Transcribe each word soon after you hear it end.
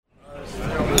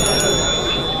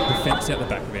fence out the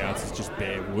back of ours is just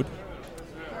bare wood.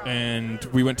 And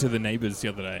we went to the neighbours the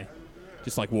other day,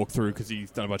 just like walked through because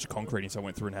he's done a bunch of concrete, so I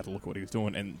went through and had a look at what he was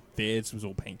doing. And theirs was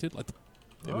all painted. Like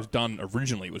it was done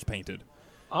originally. It was painted.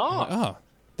 Oh, I'm like,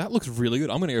 that looks really good.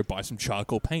 I'm going to go buy some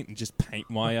charcoal paint and just paint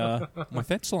my my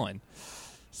fence line.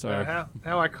 So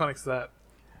how iconic's that?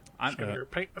 I'm Gonna go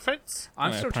paint the fence.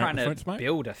 I'm still trying to fence, mate?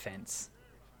 build a fence.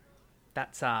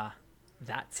 That's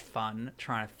fun.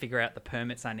 Trying to figure out the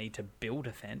permits I need to build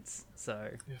a fence. So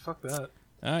Yeah, fuck that.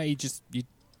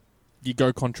 You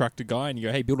go contract a guy and you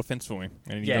go, hey, build a fence for me.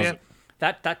 And he does it.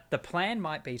 That the plan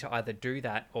might be to either do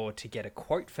that or to get a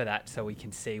quote for that so we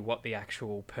can see what the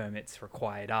actual permits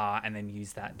required are and then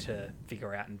use that to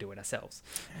figure out and do it ourselves.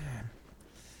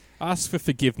 Ask for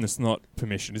forgiveness, not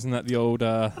permission. Isn't that the old...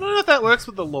 I don't know if that works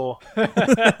with the law.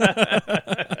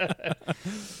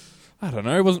 I don't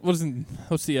know.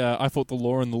 What's the... I thought the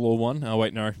law and the law won. Oh,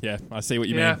 wait, no. Yeah, I see what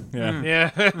you mean. Yeah.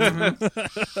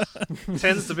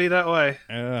 Tends to be that way.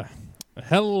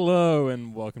 Hello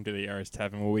and welcome to the Arrows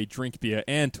Tavern, where we drink beer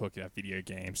and talk about video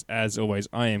games. As always,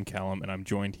 I am Callum, and I'm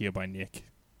joined here by Nick.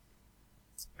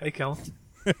 Hey, Callum.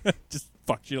 Just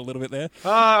fucked you a little bit there.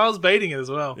 I was baiting it as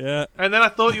well. Yeah. And then I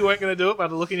thought you weren't going to do it by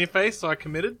the look in your face, so I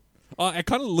committed. I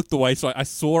kind of looked away, so I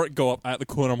saw it go up at the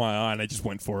corner of my eye, and I just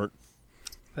went for it.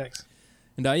 Thanks.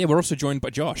 And we're also joined by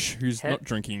Josh, who's not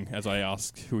drinking, as I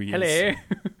asked who he is. Hello.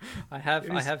 I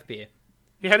have beer.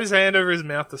 He had his hand over his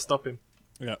mouth to stop him.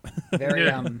 Yeah. Very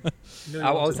Yeah.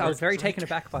 I was very taken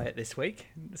aback by it this week.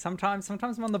 Sometimes I'm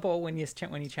on the ball when you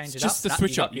change it up. Just to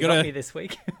switch up. You got me this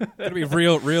week. Gotta be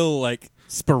real like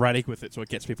sporadic with it, so it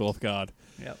gets people off guard.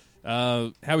 Yep.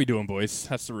 How we doing, boys?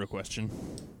 That's the real question.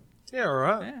 Yeah, all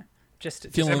right. Yeah. Just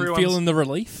Feeling the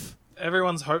relief.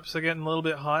 Everyone's hopes are getting a little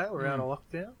bit higher. We're out of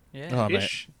lockdown. yeah. Oh, mate.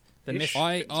 Ish. The Ish.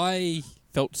 I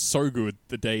felt so good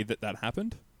the day that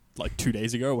happened, like 2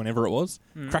 days ago, whenever it was.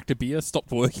 Cracked a beer,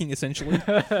 stopped working, essentially.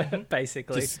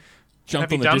 Basically. Just jumped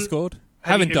Have on you the done- Discord.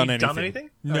 Have Haven't you done done anything. anything?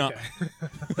 No. Okay.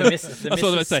 The missus I was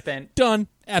about to say, spent done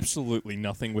absolutely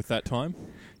nothing with that time.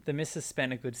 the missus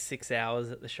spent a good 6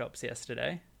 hours at the shops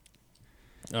yesterday.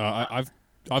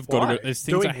 I've got to Why? go. There's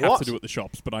things Doing I have what? to do at the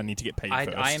shops, but I need to get paid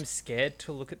first. I am scared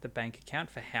to look at the bank account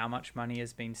for how much money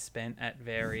has been spent at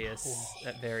various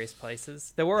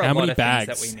places. There were a lot of things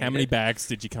that we needed. How many bags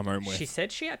did you come home with? She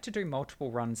said she had to do multiple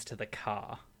runs to the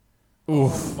car.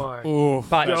 Oof. My. Oof.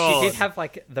 But God. she did have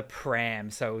like the pram,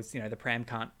 so it was, the pram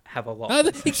can't have a lot. No,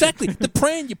 exactly. The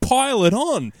pram, you pile it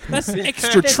on. That's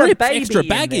extra There's a trips, baby extra in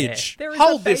there. baggage. There is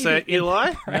Hold a this, baby in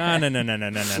Eli.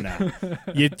 No.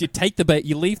 You take the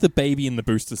you leave the baby in the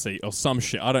booster seat or some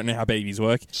shit. I don't know how babies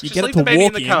work. You Just get leave it to the baby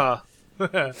walk in the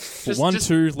car. One,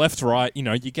 two, left, right.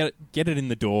 You get it in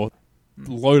the door.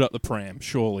 Load up the pram.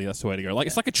 Surely that's the way to go. Like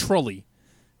it's like a trolley.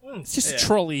 It's just a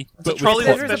trolley, but trolley with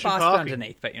with There is a special basket parking.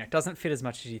 underneath, but it doesn't fit as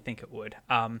much as you think it would.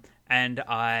 And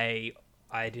I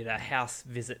did a house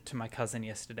visit to my cousin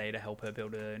yesterday to help her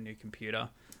build a new computer.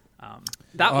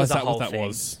 That was a whole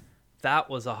thing. That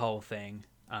was a whole thing.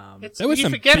 There was You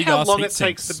some forget how big-ass long heat it takes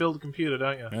sinks. to build a computer,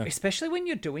 don't you? Yeah. Especially when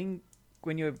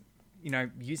you're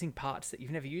using parts that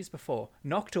you've never used before.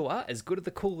 Noctua, as good as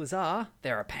the coolers are,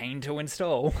 they're a pain to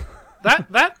install.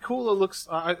 That cooler looks...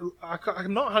 I'm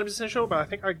not 100% sure, but I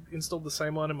think I installed the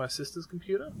same one in my sister's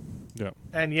computer. Yeah.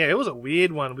 And yeah, it was a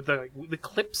weird one with the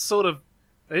clips sort of...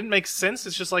 They didn't make sense.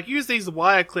 It's just like, use these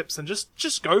wire clips and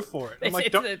just go for it. I'm like,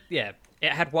 It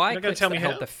had wire You're gonna clips tell that me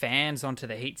held how? the fans onto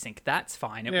the heatsink. That's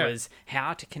fine. It Yeah. was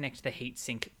how to connect the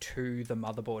heatsink to the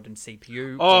motherboard and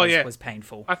CPU was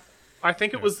painful. I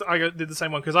think it was... I did the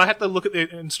same one, because I had to look at the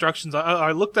instructions.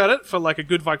 I looked at it for like a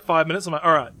good 5 minutes. I'm like,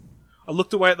 alright. I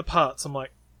looked away at the parts. I'm like,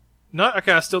 no,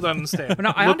 okay, I still don't understand. But no,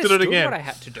 I looked at understood it again. what I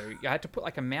had to do. I had to put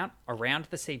like a mount around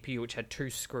the CPU, which had 2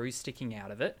 screws sticking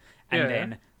out of it, and Yeah.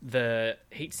 then the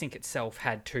heatsink itself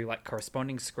had 2 like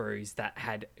corresponding screws that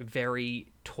had very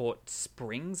taut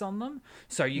springs on them.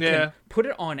 So you can put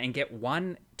it on and get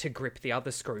one to grip the other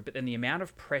screw, but then the amount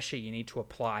of pressure you need to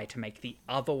apply to make the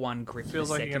other one grip Feels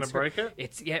the like you're second gonna screw. break it?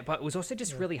 It's but it was also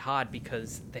just really hard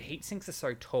because the heat sinks are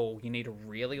so tall. You need a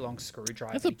really long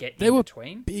screwdriver to get They in were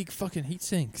between. big fucking heat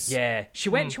sinks. Yeah, she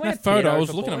went. That a bit photo, I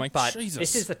was looking at it, overboard, like, but Jesus.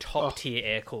 this is the top tier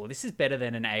air cooler. This is better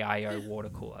than an AIO water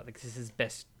cooler. Like this is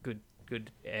best good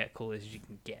air coolers you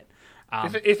can get.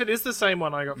 If it is the same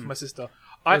one I got from my sister, It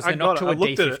I was the got it. I Noctua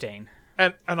looked at it. D15.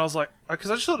 And I was like,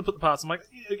 because I just sort of put the parts. I'm like,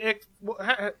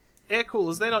 air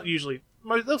coolers, they're not usually...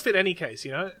 They'll fit any case,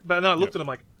 But then I looked at them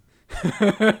like,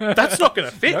 that's not going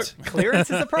to fit. Clearance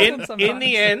is a problem sometimes. In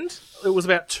the end, it was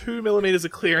about 2 millimeters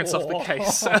of clearance off the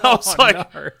case. And I was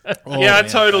like, no. yeah, man,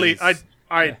 totally. that is-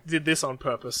 I did this on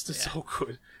purpose. It's all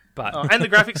good. But And the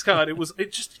graphics card,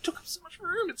 it took up so much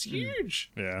room. It's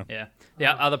huge. Yeah. yeah. The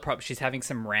other prop, she's having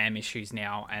some RAM issues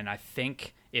now, and I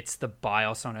think it's the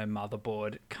BIOS on her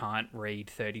motherboard can't read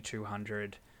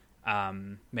 3200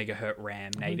 megahertz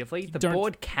RAM natively. The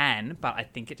board can, but I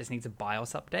think it just needs a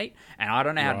BIOS update, and I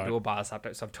don't know how to do a BIOS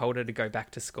update, so I've told her to go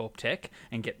back to ScorpTech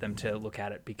and get them to look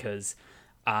at it, because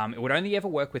it would only ever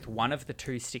work with one of the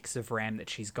 2 sticks of RAM that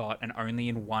she's got, and only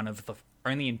in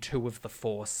 2 of the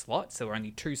 4 slots. There were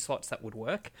only 2 slots that would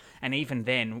work, and even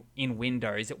then, in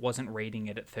Windows, it wasn't reading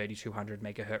it at 3200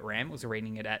 megahertz RAM. It was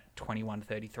reading it at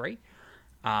 2133.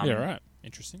 Yeah, right.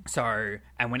 Interesting. So,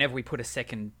 and whenever we put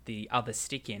the other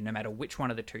stick in, no matter which one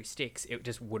of the 2 sticks, it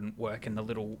just wouldn't work, and the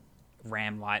little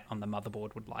RAM light on the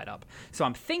motherboard would light up. So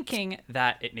I'm thinking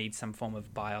that it needs some form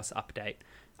of BIOS update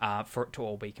for it to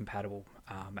all be compatible.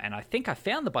 And I think I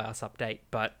found the BIOS update,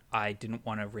 but I didn't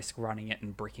want to risk running it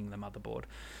and bricking the motherboard.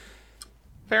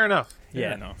 Fair enough.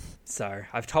 Yeah. Enough. So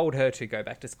I've told her to go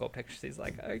back to SculpTech. She's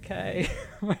like, okay,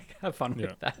 have fun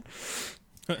with that.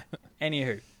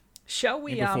 Anywho, shall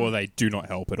we? Before they do not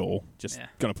help at all. Just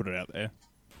gonna put it out there.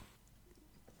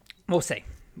 We'll see.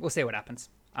 We'll see what happens.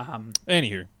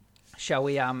 Anywho, shall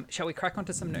we crack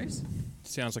onto some news?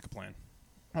 sounds like a plan.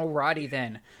 Alrighty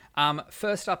then.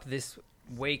 First up this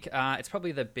week, it's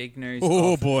probably the big news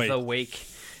Oh, of boy. the week.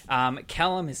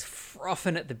 Callum is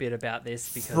frothing at the bit about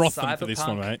this because Frothing for this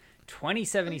one, Cyberpunk mate.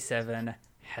 2077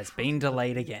 has been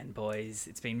delayed again, boys.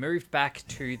 It's been moved back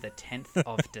to the 10th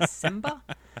of December.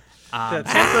 The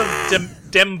 10th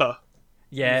of Dember.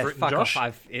 Yeah, written, fuck Josh?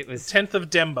 off. It was 10th of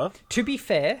Dember. To be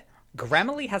fair,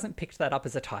 Grammarly hasn't picked that up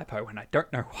as a typo, and I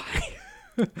don't know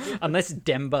why. Unless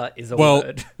Denver is a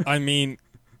word. I mean,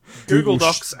 Google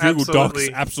Docs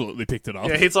absolutely picked it up.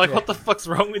 Yeah, he's like, what the fuck's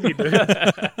wrong with you, dude?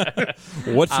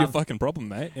 What's your fucking problem,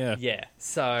 mate? Yeah. Yeah,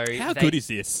 so... How good is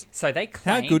this? So they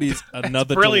claim... How good is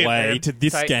another brilliant, delay man. to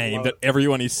this So- game that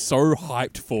everyone is so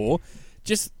hyped for?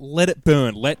 Just let it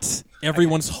burn. Let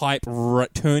everyone's hype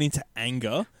turn into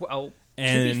anger. Well,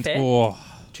 And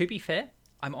to be fair,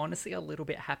 I'm honestly a little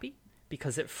bit happy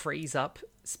because it frees up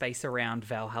space around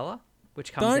Valhalla,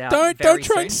 which comes out don't very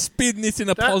try soon. and spin this in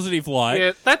a positive light.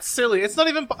 Yeah, that's silly. It's not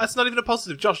even a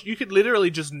positive, Josh. You could literally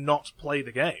just not play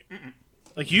the game.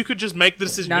 Like, you could just make the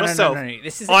decision No. yourself.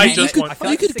 This is a I game just that- want- I feel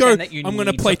You like could it's a go, game that you I'm going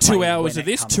to need play 2 when hours of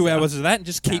it this, comes 2 out. hours of that, and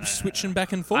just keep switching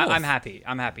back and forth. I'm happy.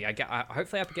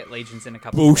 Hopefully I get Legions in a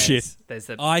couple Bullshit. of days.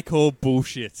 I call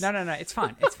bullshit. No, it's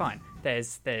fine.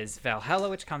 There's Valhalla,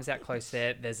 which comes out close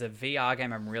there. There's a VR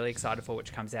game I'm really excited for,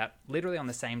 which comes out literally on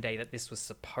the same day that this was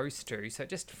supposed to. So it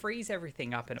just frees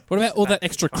everything up. And it What pushes about all back that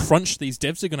extra to fun. crunch these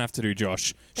devs are going to have to do,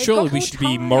 Josh? They've Surely got we more should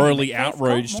be time. morally They've got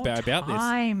outraged more about this.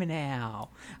 Time now.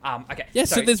 Okay. Yeah,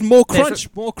 so there's more there's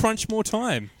crunch, more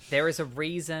time. There is a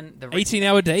reason.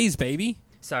 18-hour days, baby.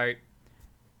 So,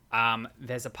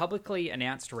 there's a publicly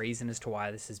announced reason as to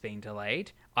why this has been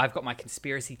delayed. I've got my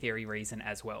conspiracy theory reason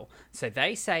as well. So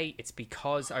they say it's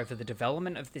because over the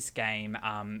development of this game,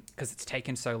 because it's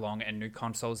taken so long and new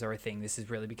consoles are a thing, this is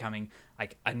really becoming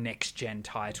like a next-gen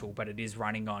title, but it is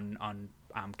running on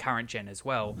current gen as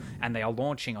well, and they are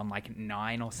launching on like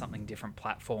 9 or something different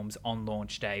platforms on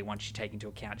launch day once you take into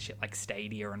account shit like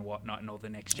Stadia and whatnot and all the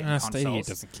next-gen consoles. Stadia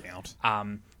doesn't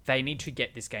count. They need to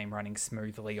get this game running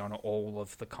smoothly on all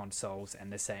of the consoles,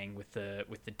 and they're saying with the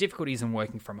difficulties in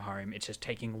working from home, it's just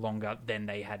taking longer than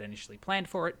they had initially planned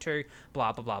for it to,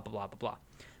 blah, blah, blah, blah, blah, blah, blah.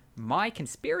 My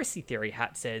conspiracy theory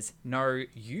hat says, no,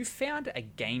 you found a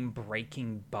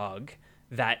game-breaking bug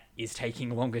that is taking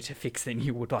longer to fix than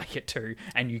you would like it to,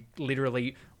 and you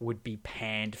literally would be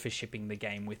panned for shipping the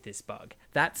game with this bug.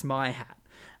 That's my hat.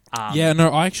 Yeah, no,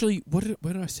 I actually... where did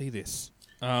I see this?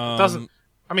 Doesn't.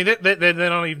 I mean, they're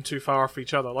not even too far off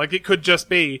each other. Like, it could just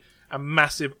be a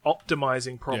massive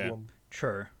optimizing problem.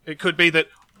 True. It could be that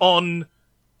on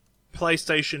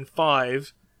PlayStation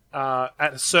 5, at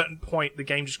a certain point, the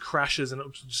game just crashes and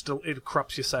it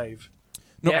corrupts your save.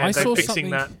 No, Yeah, I They're saw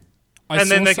fixing something... that. I And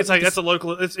then saw they can say something that's a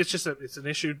local. It's an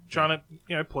issue trying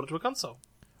to port it to a console.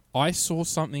 I saw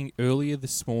something earlier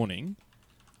this morning,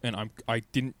 and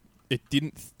it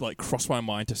didn't like cross my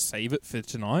mind to save it for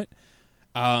tonight.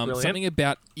 Something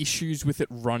about issues with it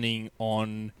running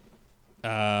on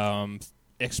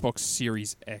Xbox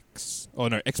Series X. Oh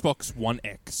no, Xbox One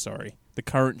X. Sorry, the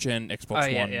current gen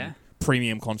Xbox One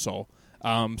premium console.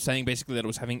 Saying basically that it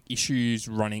was having issues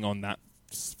running on that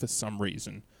for some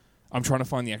reason. I'm trying to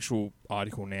find the actual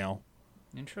article now,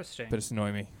 Interesting. but it's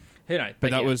annoying me. Who knows?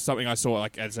 But that was something I saw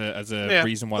like as a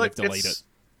reason why they've delayed it.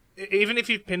 Even if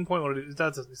you pinpoint what it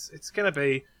does, it's going to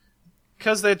be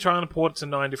because they're trying to port it to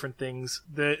 9 different things,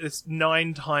 it's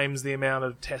 9 times the amount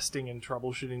of testing and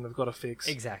troubleshooting they've got to fix.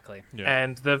 Exactly. Yeah.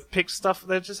 And they've picked stuff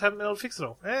they just haven't been able to fix it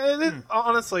all.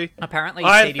 Honestly, Apparently,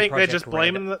 I CD think they're Projekt just Red-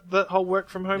 blaming the whole work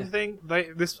from home thing.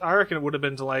 I reckon it would have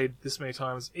been delayed this many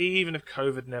times, even if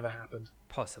COVID never happened.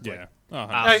 Possibly. Yeah. Oh,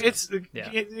 No, it's the Yeah.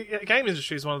 game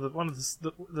industry is one of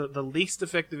the least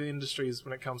effective industries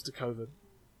when it comes to COVID,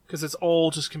 because it's all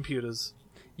just computers.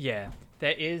 Yeah.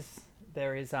 There is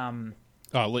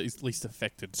least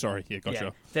affected. Sorry. Yeah,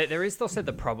 gotcha. Yeah. There is also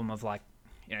the problem of like,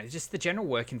 you know, just the general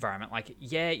work environment. Like,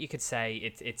 yeah, you could say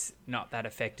it's not that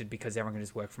affected because everyone can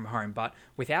just work from home, but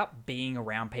without being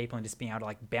around people and just being able to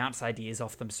like bounce ideas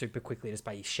off them super quickly just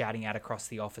by shouting out across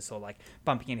the office or like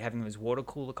bumping into having those water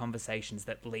cooler conversations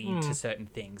that lead to certain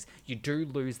things, you do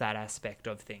lose that aspect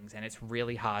of things, and it's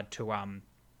really hard to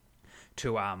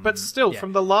But still, yeah.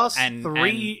 from the last And-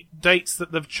 3 dates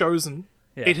that they've chosen,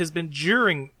 Yeah. it has been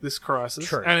during this crisis,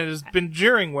 True. and it has been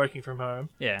during working from home.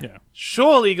 yeah. Yeah.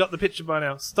 Surely you got the picture by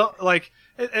now. Stop, like,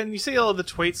 and you see all of the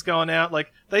tweets going out.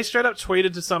 Like, they straight up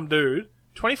tweeted to some dude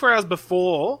 24 hours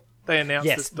before they announced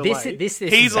Yes, this delay. this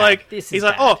he's is like, bad. This is he's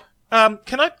like, bad.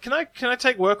 can I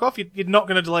take work off? You're not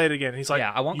going to delay it again. He's like,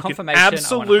 Yeah, I want you confirmation. Can I want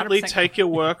absolutely 100% take your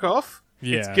work off.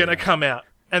 It's Yeah, gonna yeah. come out,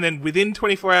 and then within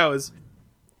 24 hours,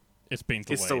 It's been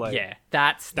delayed. It's delayed. Yeah,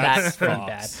 that's That's pretty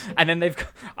farce. bad. And then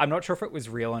I'm not sure if it was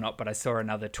real or not, but I saw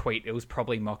another tweet. It was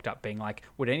probably mocked up being like,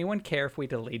 would anyone care if we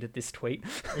deleted this tweet?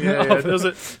 yeah, there was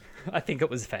a. I think it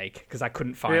was fake because I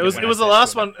couldn't find Yeah, it. it was when the I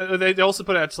last searched one. They also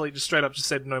put out just straight up just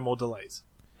said no more delays,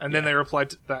 and then they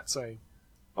replied to that saying,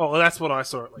 "Oh, well, that's what I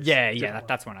saw at least." Yeah,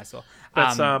 that's one I saw.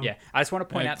 That's, yeah, I just want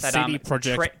to point out that CD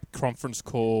Projekt Tre- conference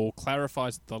call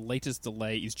clarifies the latest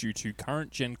delay is due to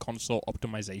current gen console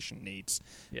optimization needs.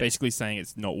 Basically saying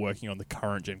it's not working on the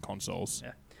current gen consoles.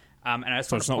 Yeah. And I just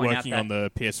So want it's to not point working out on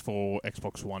the PS4,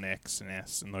 Xbox One X and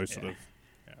S and those sort of...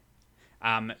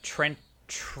 that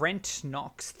Trent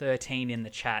Knox 13 in the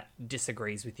chat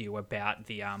disagrees with you about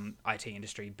the IT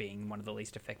industry being one of the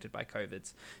least affected by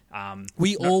COVIDs.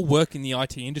 We all work in the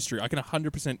IT industry. I can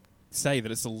 100% say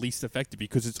that it's the least affected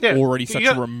because it's Yeah, already you such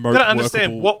gotta- a remote, You gotta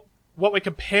understand workable... what we're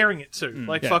comparing it to.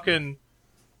 Like Yeah. fucking.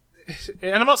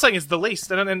 And I'm not saying it's the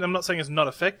least, and I'm not saying it's not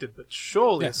affected, but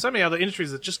surely there's so many other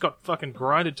industries that just got fucking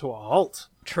grinded to a halt.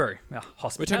 True. We're talking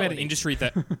Hospitality. about an industry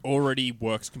that already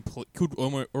works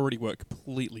already work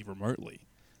completely remotely.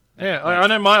 Yeah, I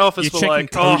know my office You're were checking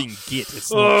like, coding Git.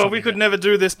 It's not oh, we something could that- never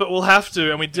do this, but we'll have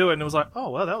to, and we do it, and it was like, oh,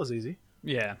 well, that was easy.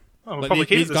 Yeah. Oh, we'll Like, probably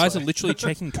keep these it this guys way. are literally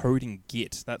checking coding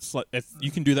Git.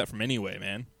 You can do that from anywhere,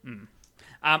 man.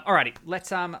 Alrighty,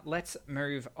 let's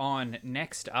move on.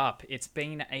 Next up, it's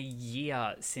been a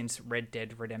year since Red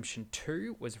Dead Redemption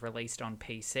 2 was released on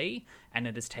PC, and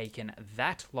it has taken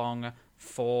that long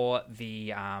for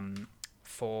the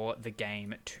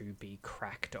game to be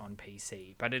cracked on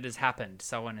PC. But it has happened.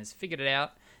 Someone has figured it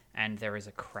out, and there is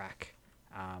a crack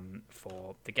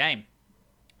for the game.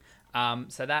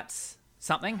 So that's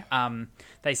something.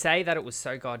 They say that it was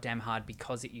so goddamn hard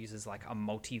because it uses like a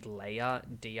multi-layer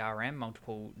DRM,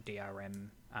 multiple DRM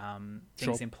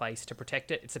things Sure. in place to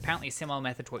protect it. It's apparently a similar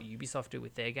method to what Ubisoft do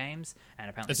with their games, and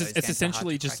apparently It's those games are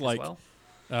essentially hard to just crack as like...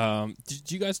 well.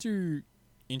 Did you guys do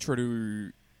intro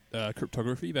to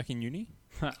cryptography back in uni?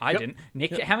 I didn't.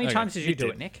 Nick, Yep. how many Okay. times did you Nick do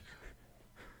did. it, Nick?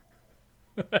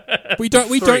 We don't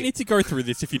Three. need to go through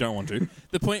this if you don't want to.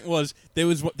 The point was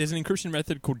there's an encryption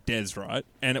method called DES, right?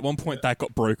 And at one point that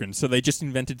got broken, so they just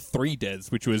invented 3 DES,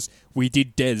 which was we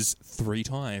did DES 3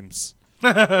 times.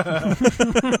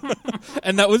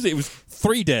 And that was it. It was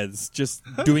 3 DES, just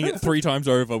doing it 3 times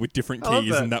over with different I love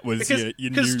keys, that. and that was Because- your new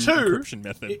because two- encryption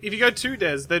method. If you go 2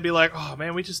 DES, they'd be like, oh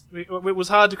man, it was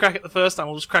hard to crack it the first time,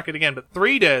 we'll just crack it again. But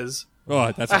 3 DES,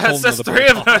 Oh, that's a whole that's nother 3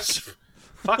 of podcast. us.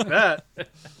 Fuck that.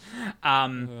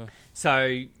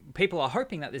 So people are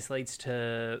hoping that this leads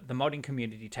to the modding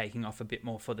community taking off a bit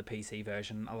more for the PC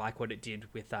version. I like what it did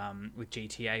with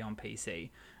GTA on PC.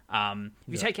 If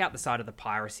you take out the side of the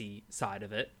piracy side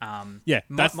of it, Yeah,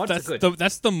 mods are good.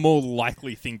 that's the more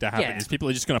likely thing to happen. Yeah. Is people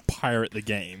are just going to pirate the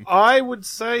game. I would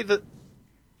say that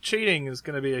cheating is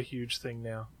going to be a huge thing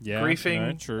now. Yeah, Griefing.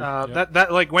 no, true, yeah.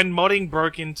 That like when modding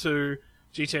broke into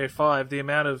GTA 5, the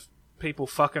amount of people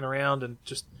fucking around and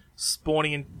just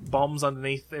spawning in bombs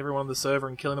underneath everyone on the server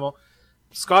and killing them all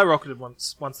skyrocketed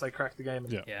once they cracked the game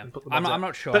and, Yeah. yeah, and put the I'm mods out.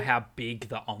 not sure But- how big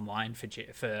the online for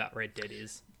Red Dead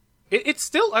is. It's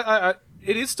still,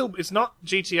 it is still, it's not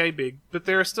GTA big, but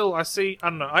there are still, I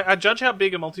don't know, I judge how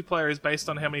big a multiplayer is based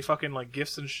on how many fucking, like,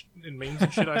 GIFs and memes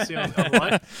and shit I see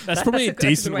online. That's probably a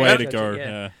decent way to go.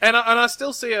 Yeah. And I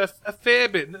still see a fair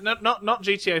bit, not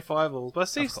GTA 5 all, but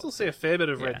I still see a fair bit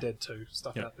of Red Dead 2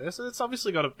 stuff out there, so it's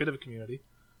obviously got a bit of a community.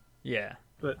 Yeah.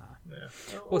 But,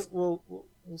 we'll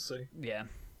see. Yeah.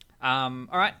 All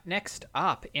right, next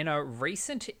up, in a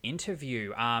recent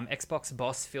interview, Xbox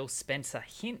boss Phil Spencer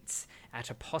hints at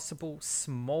a possible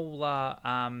smaller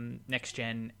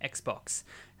next-gen Xbox.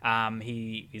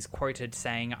 He is quoted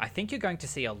saying, "I think you're going to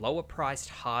see a lower-priced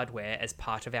hardware as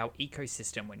part of our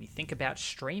ecosystem when you think about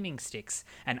streaming sticks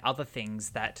and other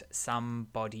things that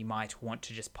somebody might want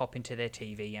to just pop into their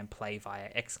TV and play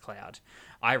via xCloud."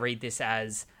 I read this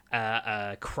as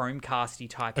a Chromecasty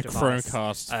type device,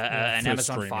 Chromecast, an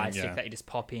Amazon streaming, Fire Stick that you just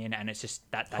pop in, and it's just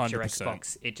that's 100%. Your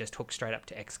Xbox. It just hooks straight up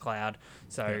to xCloud.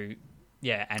 So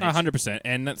yeah, and 100%,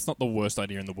 and that's not the worst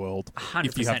idea in the world. 100%,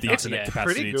 if you have the internet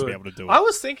capacity to be able to do it. I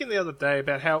was thinking the other day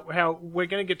about how we're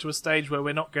going to get to a stage where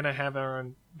we're not going to have our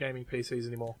own gaming PCs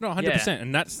anymore. No, 100%,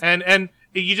 and that's and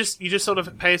you just sort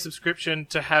of pay a subscription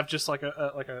to have just like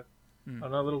a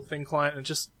little thin client and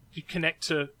just. You connect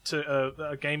to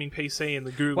a gaming PC and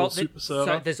the Google Super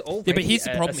Server. So there's already but here's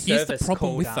the problem. Here's the problem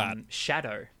called, with that.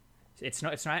 Shadow. It's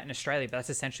not in Australia, but that's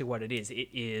essentially what it is. It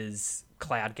is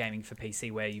cloud gaming for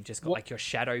PC, where you've just got like your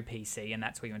Shadow PC, and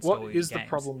that's where you install your games. What is the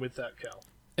problem with that, Cal?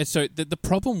 And so the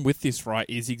problem with this, right,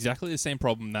 is exactly the same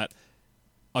problem that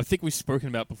I think we've spoken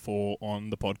about before on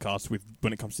the podcast with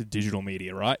when it comes to digital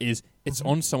media, right? Is it's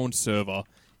on someone's server.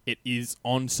 It is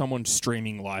on someone's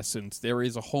streaming license. There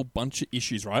is a whole bunch of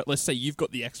issues, right? Let's say you've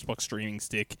got the Xbox streaming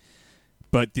stick,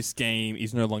 but this game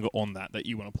is no longer on that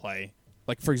you want to play.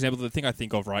 Like, for example, the thing I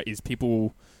think of, right, is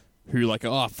people who like,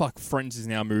 oh, fuck, Friends is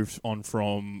now moved on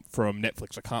from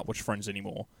Netflix. I can't watch Friends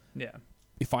anymore. Yeah.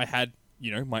 If I had,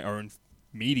 my own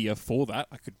media for that,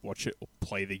 I could watch it or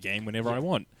play the game whenever I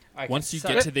want. Okay, once you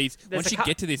get to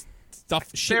this stuff,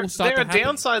 shit will start to happen. There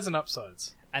are downsides and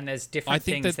upsides. And there's different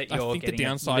things that you're getting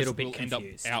a little bit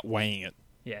confused. End up outweighing it.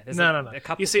 Yeah, there's no. A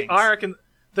couple you see, things. I reckon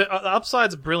the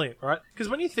upsides are brilliant, right? Because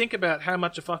when you think about how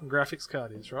much a fucking graphics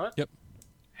card is, right? Yep.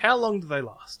 How long do they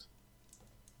last?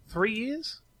 3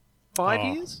 years?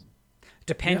 5 years?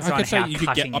 Depends on how you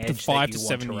could get up to 5 to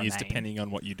 7 years, remain. depending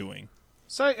on what you're doing.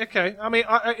 So okay, I mean,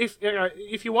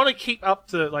 if you want to keep up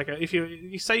to if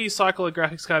you say you cycle a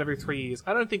graphics card every 3 years,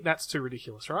 I don't think that's too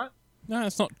ridiculous, right? No,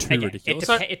 it's not too ridiculous.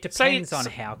 It depends on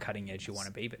how cutting edge you want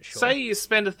to be, but sure. Say you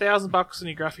spend $1,000 on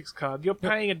your graphics card, you're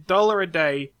paying $1 a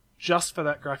day just for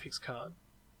that graphics card,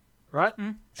 right?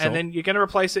 Sure. And then you're going to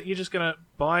replace it. You're just going to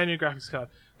buy a new graphics card.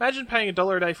 Imagine paying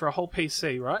 $1 a day for a whole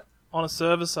PC, right, on a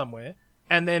server somewhere,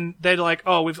 and then they're like,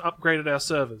 "Oh, we've upgraded our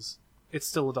servers. It's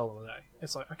still $1 a day."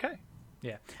 It's like, okay,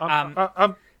 yeah.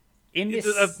 I'm in this,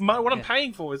 what I'm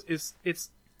paying for is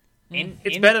it's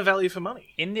better value for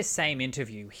money. In this same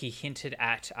interview, he hinted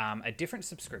at a different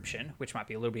subscription, which might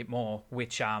be a little bit more,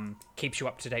 which keeps you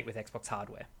up to date with Xbox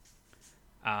hardware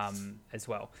as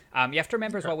well. You have to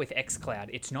remember as well with xCloud,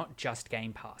 it's not just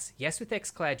Game Pass. Yes, with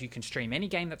xCloud, you can stream any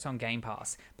game that's on Game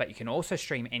Pass, but you can also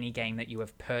stream any game that you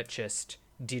have purchased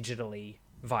digitally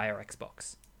via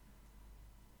Xbox.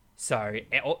 So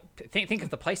think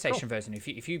of the PlayStation version. If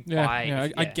you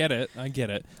buy, I get it.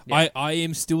 Yeah. I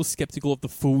am still skeptical of the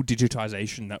full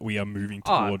digitization that we are moving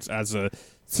towards as a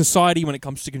society when it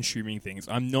comes to consuming things.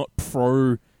 I'm not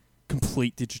pro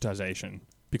complete digitization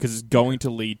because it's going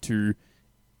to lead to.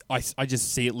 I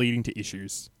just see it leading to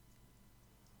issues.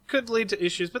 Could lead to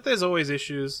issues, but there's always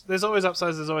issues. There's always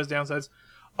upsides. There's always downsides.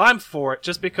 I'm for it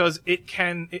just because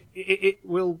it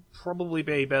will probably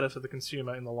be better for the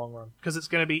consumer in the long run because it's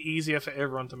going to be easier for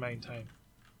everyone to maintain.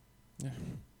 Yeah.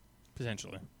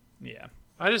 Potentially. Yeah.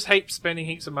 I just hate spending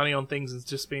heaps of money on things and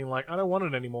just being like, I don't want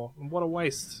it anymore. What a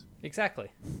waste. Exactly.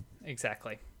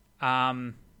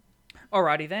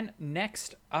 Alrighty then.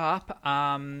 Next up,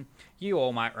 you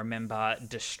all might remember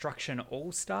Destruction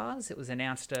All-Stars. It was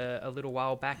announced a little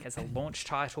while back as a launch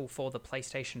title for the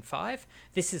PlayStation 5.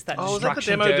 This is that Destruction... was that the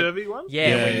Demo Derby one?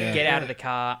 Yeah, when you get out of the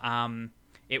car.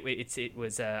 It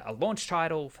was a launch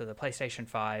title for the PlayStation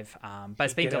 5, but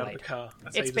it's been delayed.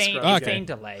 It's been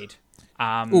delayed.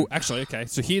 Actually, okay.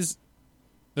 So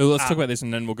let's talk about this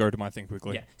and then we'll go to my thing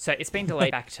quickly. Yeah. So it's been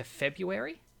delayed back to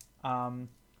February.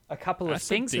 A couple of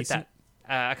things with that.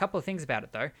 A couple of things about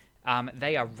it though.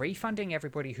 They are refunding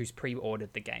everybody who's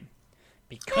pre-ordered the game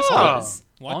because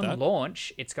on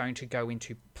launch it's going to go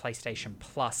into PlayStation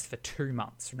Plus for 2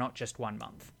 months, not just 1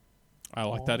 month. I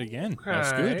like that again. Okay.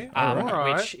 That's good.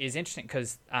 Which is interesting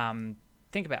because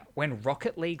think about when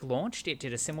Rocket League launched, it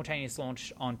did a simultaneous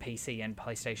launch on PC and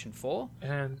PlayStation 4.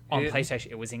 And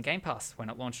PlayStation, it was in Game Pass when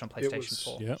it launched on PlayStation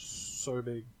 4. Yep. so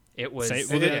big. It was.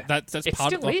 That's It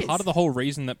part still is. of the whole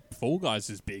reason that Fall Guys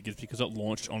is big is because it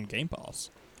launched on Game Pass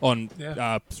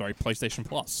PlayStation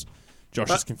Plus. Josh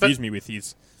has confused me with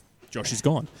his. Josh is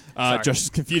gone. Josh has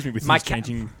confused me with his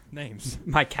changing names.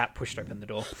 My cat pushed open the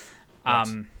door.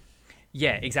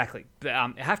 Yeah, exactly. But,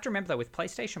 I have to remember, though, with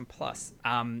PlayStation Plus,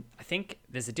 I think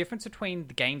there's a difference between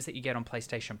the games that you get on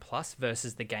PlayStation Plus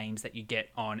versus the games that you get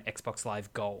on Xbox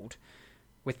Live Gold.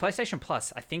 With PlayStation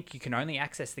Plus, I think you can only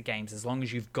access the games as long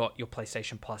as you've got your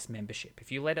PlayStation Plus membership.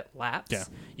 If you let it lapse,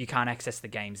 you can't access the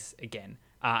games again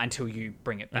until you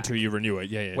bring it back. Until you renew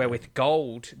it, yeah. Where with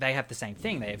Gold, they have the same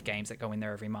thing. They have games that go in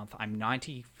there every month. I'm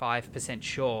 95%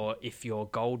 sure if your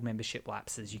Gold membership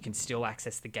lapses, you can still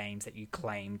access the games that you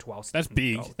claimed whilst That's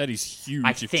big. Gold. That is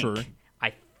huge if true.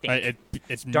 I think.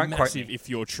 It's Don't quote massive me. if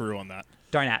you're true on that.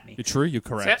 Don't at me. You're true, you're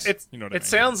correct. You know what I mean?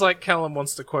 Sounds like Callum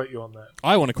wants to quote you on that.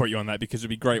 I want to quote you on that because it'd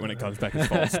be great when it comes back as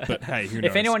false. But hey, who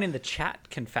knows? If anyone in the chat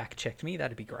can fact check me,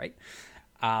 that'd be great.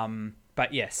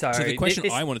 But yeah, so the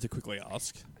question I wanted to quickly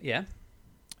ask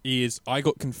is I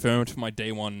got confirmed for my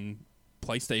day one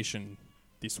PlayStation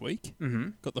this week.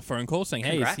 Mm-hmm. Got the phone call saying,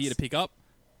 Congrats. hey, it's here to pick up.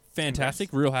 Fantastic,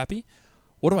 real happy.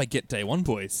 What do I get day one,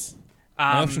 boys?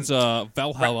 My options are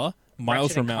Valhalla,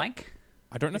 Miles Ratchet & Morales. Clank?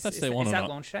 I don't know if that's day one or Is that not.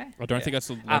 launch day? I don't think that's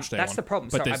the launch day That's one. the problem.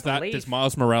 But So there's I believe... there's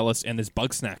Miles Morales and there's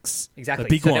Bugsnax. Exactly. The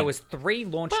big so one. there was 3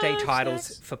 launch day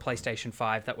titles for PlayStation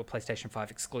 5 that were PlayStation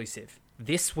 5 exclusive.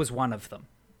 This was one of them,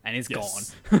 and is gone.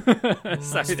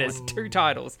 So there's 2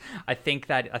 titles. I think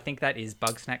that is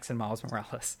Bugsnax and Miles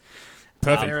Morales.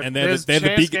 Perfect. And they're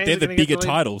the bigger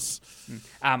titles.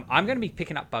 I'm going to be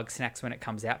picking up Bugsnax when it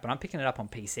comes out, but I'm picking it up on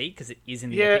PC because it is in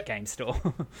the Epic Game Store.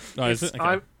 Oh, is it?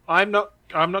 Okay. I'm not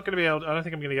going to be able. I don't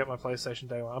think I'm going to get my PlayStation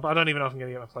day one. I don't even know if I'm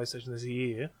going to get my PlayStation this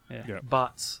year. Yeah.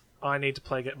 But I need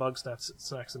to get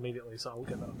Bugsnax immediately, so I will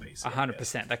get that on PC.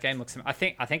 100%. That game looks. I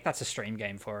think that's a stream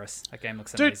game for us. That game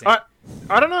looks Dude, amazing.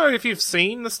 I don't know if you've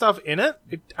seen the stuff in it.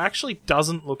 It actually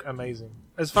doesn't look amazing.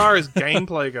 As far as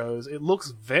gameplay goes, it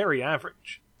looks very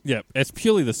average. Yeah, it's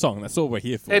purely the song. That's all we're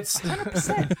here for. It's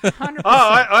 100%.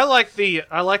 I like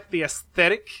the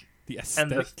aesthetic, the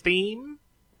and aesthetic. the theme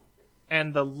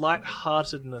and the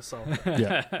lightheartedness of it.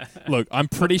 Yeah. Look, I'm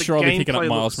pretty the sure I'll be picking up gameplay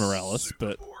Miles looks Morales,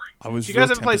 but I was. You guys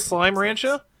real ever play tempted- Slime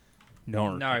Rancher?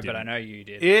 No, No, but I know you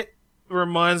did. It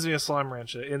reminds me of Slime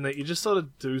Rancher in that you just sort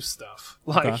of do stuff.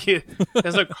 Like,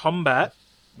 there's no combat.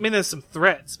 I mean, there's some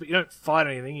threats, but you don't fight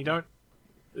anything.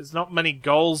 There's not many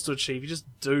goals to achieve. You just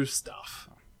do stuff.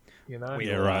 You know?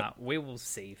 Yeah, right. We will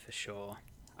see for sure.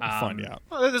 I'll find out.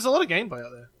 Well, there's a lot of gameplay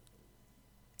out there.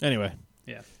 Anyway,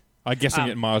 Yeah. I guess I'm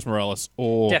getting Miles Morales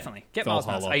or Definitely get Miles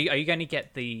Valhalla. Morales. Are you going to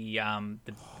get the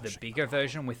bigger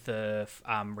version with the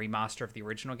remaster of the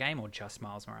original game, or just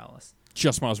Miles Morales?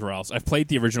 Just Miles Morales. I've played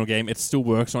the original game. It still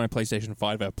works on my PlayStation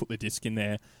 5. I put the disc in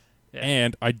there. Yeah.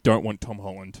 And I don't want Tom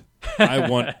Holland. I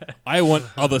want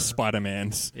other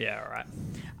Spider-Mans. Yeah, all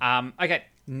right. Okay,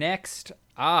 next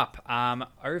up,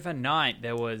 overnight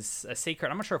there was a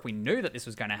secret. I'm not sure if we knew that this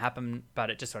was going to happen, but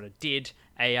it just sort of did.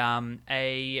 A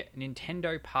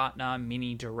Nintendo partner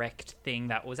mini direct thing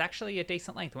that was actually a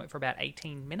decent length. It went for about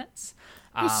 18 minutes.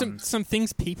 There's some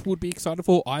things people would be excited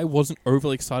for. I wasn't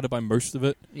overly excited by most of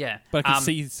it. Yeah, but I could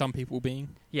see some people being.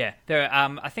 Yeah, there.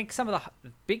 I think some of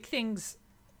the big things.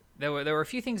 There were a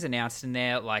few things announced in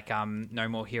there, like No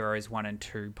More Heroes 1 and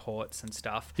 2 ports and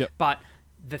stuff. Yep. But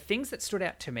the things that stood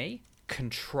out to me,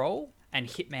 Control and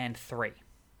Hitman 3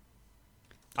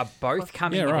 are both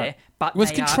coming in there. But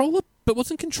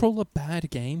wasn't Control a bad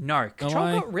game? No,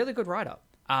 Control got really good write-up.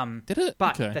 Did it?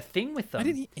 But okay. the thing with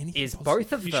them is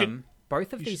positive.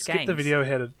 both of these skip games. the video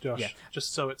headed, Josh,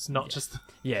 just so it's not just.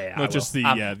 Not just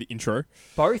the intro.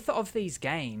 Both of these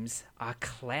games are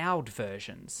cloud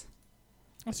versions.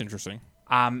 That's interesting.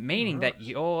 Meaning that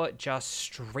you're just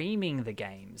streaming the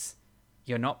games.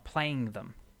 You're not playing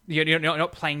them. You're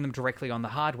not playing them directly on the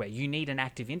hardware. You need an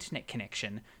active internet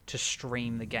connection to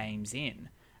stream the games in.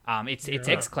 It's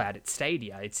xCloud, it's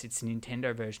Stadia, it's a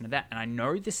Nintendo version of that. And I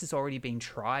know this has already been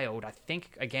trialed, I think,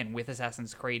 again, with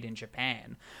Assassin's Creed in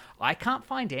Japan. I can't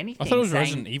find anything. I thought it was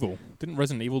Resident Evil. Didn't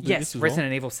Resident Evil do this as well? Yes,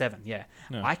 Resident Evil 7, yeah.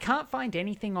 No. I can't find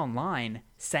anything online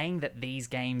saying that these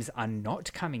games are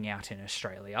not coming out in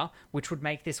Australia, which would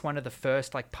make this one of the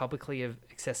first publicly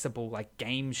accessible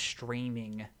game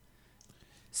streaming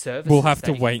services. We'll have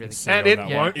to wait and see. And it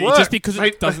won't work. Just because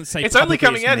it doesn't say it's only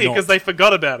coming out here because they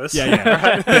forgot about us.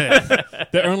 Yeah.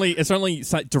 It's only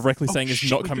directly saying it's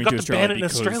not coming to Australia ban it in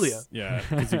Australia. Yeah,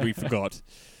 because we forgot.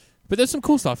 But there's some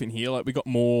cool stuff in here. Like we got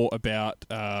more about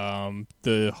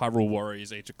the Hyrule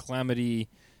Warriors Age of Calamity,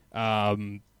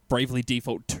 Bravely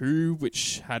Default 2,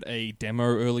 which had a demo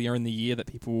earlier in the year that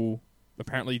people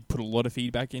apparently put a lot of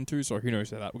feedback into. So who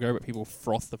knows how that will go? But people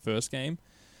frothed the first game.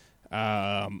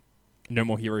 No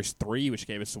More Heroes 3, which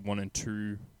gave us the 1 and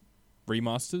 2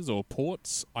 remasters or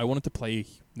ports. I wanted to play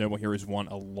No More Heroes 1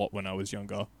 a lot when I was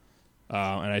younger,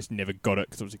 and I just never got it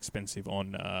because it was expensive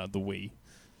on the Wii.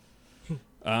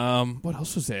 What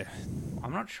else was there?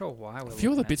 I'm not sure why. A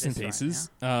few other bits and pieces.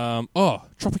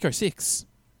 Tropico 6.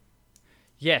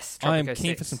 Yes, Tropico I am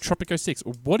keen 6. for some Tropico 6.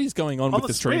 What is going on with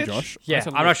the stream, Switch? Josh? Yeah,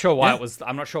 I'm not sure why it was.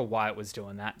 I'm not sure why it was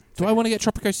doing that. Do I want to get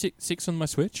Tropico 6 on my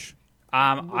Switch?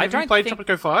 I Have don't you played think...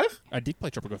 Tropico 5? I did play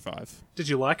Tropico 5. Did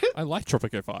you like it? I like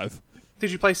Tropico 5.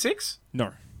 Did you play 6?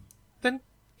 No. Then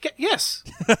yes.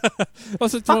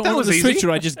 Also, do I want that it on was the Switch, easy.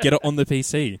 or do I just get it on the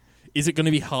PC? Is it going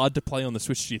to be hard to play on the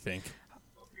Switch, do you think?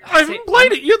 I haven't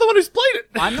played it. You're the one who's played it.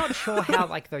 I'm not sure how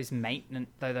like those maintenance,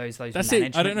 those That's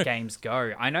it. I don't know. management games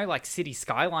go. I know like City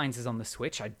Skylines is on the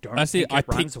Switch. I don't That's think it. it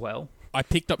runs well. I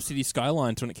picked up City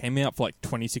Skylines when it came out for like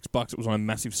 $26. It was on a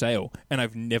massive sale, and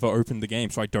I've never opened the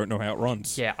game, so I don't know how it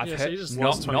runs. Yeah, I've So heard you just not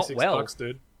lost 26 well, bucks,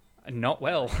 dude. not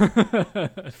well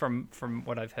from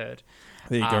what I've heard.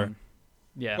 There you go.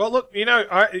 Yeah. Well, look,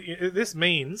 this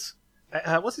means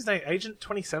what's his name? Agent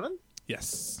 27?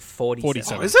 Yes.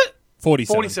 47. Oh, is it?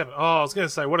 47. 47. Oh, I was going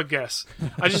to say, what a guess.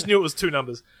 I just knew it was 2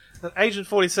 numbers. Agent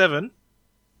 47,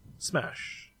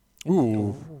 Smash.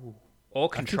 Ooh. Or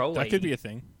Control That could be a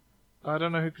thing. I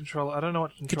don't know who I don't know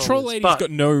what Control Control is. Lady's but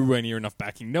got nowhere near enough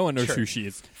backing. No one knows True. who she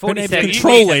is. Her name's 47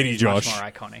 Control Lady, is much Josh.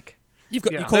 more iconic. You're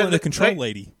Yeah. calling her They- Control they-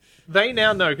 Lady. They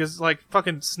now know, because, like,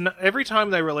 fucking every time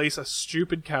they release a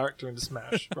stupid character into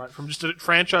Smash, right, from just a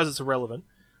franchise that's irrelevant,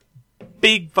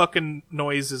 big fucking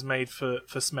noise is made for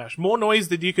Smash. More noise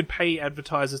than you could pay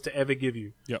advertisers to ever give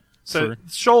you. Yep. So True.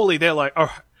 surely they're like,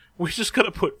 oh, we just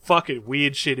gotta put fucking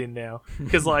weird shit in now.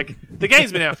 Because, like, the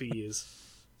game's been out for years.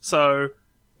 So,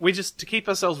 we just, to keep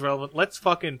ourselves relevant, let's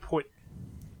fucking put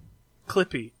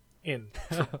Clippy in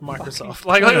for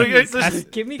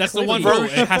Microsoft. Give me That's the Clippy. one rule.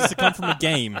 It has to come from a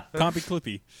game. Can't be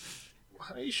Clippy.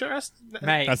 Are you sure?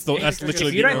 Mate, That's literally if you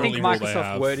the don't think only rule they Microsoft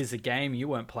have. Word is a game, you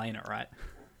weren't playing it right.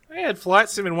 They had Flight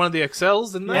Sim in one of the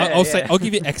Excels, didn't they? Yeah. I'll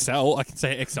give you Excel. I can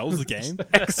say Excel's the game.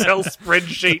 Excel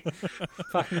spreadsheet.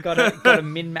 Fucking gotta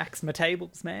min max my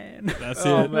tables, man. That's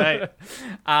Oh, it. mate.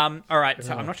 All right,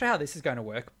 so I'm not sure how this is going to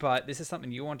work, but this is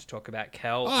something you want to talk about,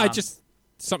 Kel. Just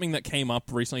something that came up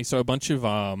recently. So a bunch of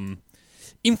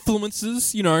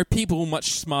influencers, people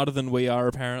much smarter than we are,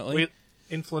 apparently.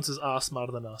 Influencers are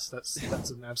smarter than us. That's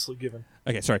an absolute given.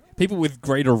 Okay, sorry. People with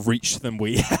greater reach than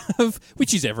we have,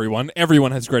 which is everyone.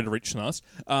 Everyone has greater reach than us.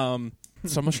 So I'm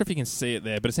not sure if you can see it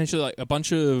there, but essentially, like a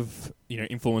bunch of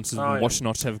influencers and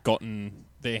whatnots have gotten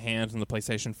their hands on the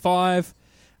PlayStation 5,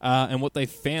 and what they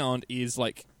found is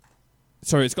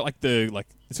so it's got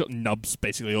it's got nubs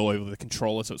basically all over the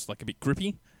controller, so it's like a bit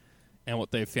grippy. And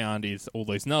what they've found is all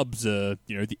those nubs are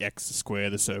the X, the square,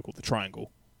 the circle, the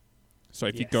triangle. So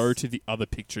if you go to the other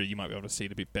picture, you might be able to see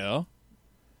it a bit better.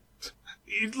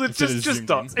 Just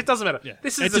dots. It doesn't matter. Yeah.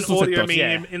 This It is an just looks like audio dots.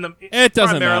 medium Yeah. in the It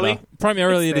doesn't primarily. matter.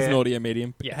 Primarily, It's it is an there. audio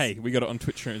medium. But Yes. hey, we got it on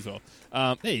Twitch as well.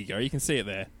 There you go. You can see it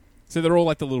there. So they're all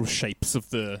like the little shapes of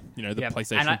the Yep.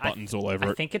 PlayStation And buttons all over I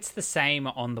it. think it's the same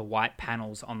on the white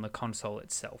panels on the console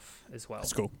itself as well.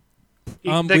 That's cool.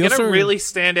 They're we going to also- really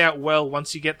stand out well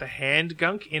once you get the hand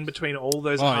gunk in between all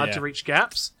those hard yeah. to reach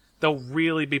gaps. They'll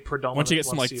really be predominant. Once you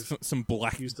get some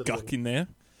black used it a guck little. in there.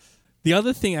 The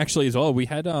other thing, actually, as well, we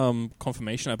had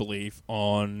confirmation, I believe,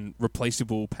 on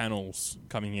replaceable panels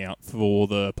coming out for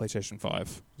the PlayStation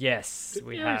 5. Yes, we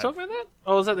we have. talk about that?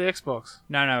 Oh, was that the Xbox?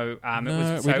 No. No, It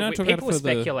was we so didn't talk about people it were for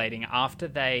the- speculating after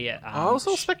they. Oh, it's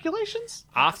all speculations.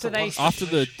 After they After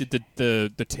the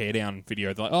teardown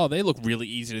video, they're like, oh, they look really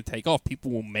easy to take off. People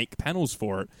will make panels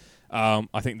for it.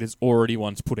 I think there's already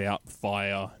ones put out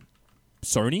via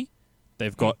Sony.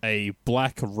 They've got a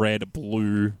black, red,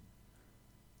 blue.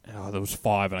 Oh, there was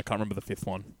 5, and I can't remember the 5th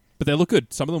one. But they look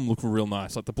good. Some of them look real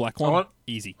nice. Like the black one,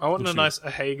 easy. I want Looks a nice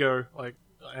Ahego, like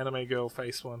anime girl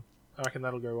face one. I reckon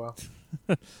that'll go well.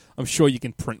 good. I'm sure you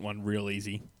can print one real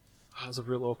easy. That was a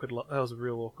real awkward. That was a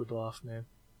real awkward laugh, man.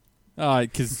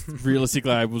 Because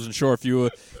realistically, I wasn't sure if you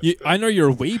were... I know you're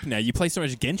a weeb now. You play so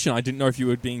much Genshin, I didn't know if you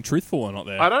were being truthful or not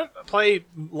there. I don't play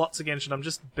lots of Genshin. I'm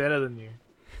just better than you.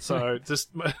 So just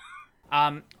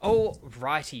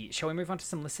Alrighty, shall we move on to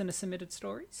some listener submitted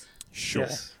stories? Sure.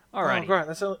 yes. Alrighty.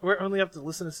 Oh, great. We're only up to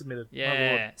listener submitted. My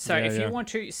Yeah. lord. So Yeah, if yeah. you want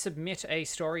to submit a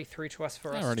story through to us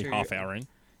for us We're already to half hour in.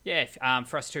 Yeah,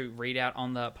 for us to read out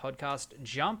on the podcast,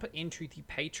 jump into the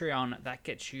Patreon. That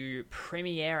gets you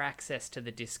premiere access to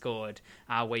the Discord,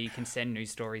 where you can send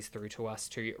news stories through to us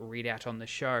to read out on the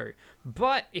show.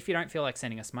 But if you don't feel like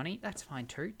sending us money, that's fine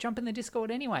too. Jump in the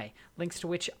Discord anyway. Links to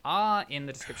which are in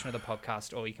the description of the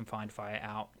podcast, or you can find via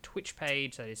our Twitch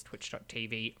page. That is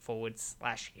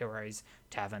twitch.tv/Heroes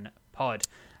Tavern Pod.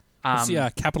 What's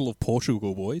the capital of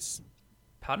Portugal, boys?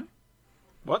 Pardon?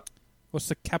 What? What's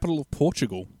the capital of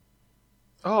Portugal?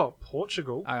 Oh,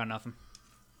 Portugal. I got nothing.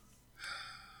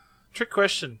 Trick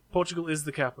question. Portugal is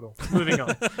the capital. Moving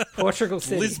on. Portugal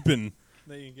City. Lisbon.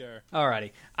 There you go.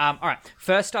 Alrighty. All right.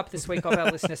 First up this week of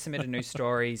our listener submitted news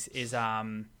stories is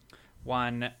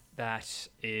one that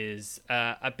is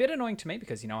a bit annoying to me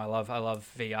because I love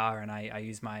VR and I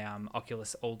use my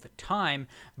Oculus all the time,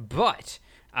 but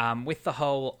with the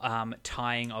whole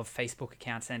tying of Facebook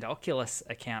accounts and Oculus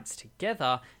accounts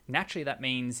together, naturally that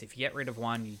means if you get rid of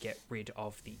one, you get rid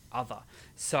of the other.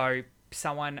 So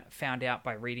someone found out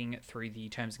by reading through the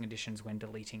terms and conditions when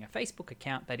deleting a Facebook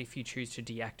account that if you choose to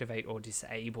deactivate or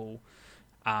disable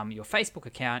your Facebook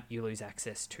account, you lose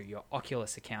access to your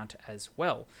Oculus account as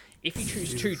well. If you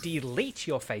choose to delete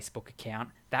your Facebook account,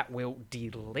 that will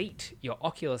delete your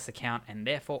Oculus account and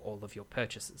therefore all of your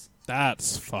purchases.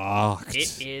 That's fucked.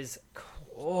 It is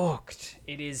cooked.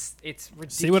 It's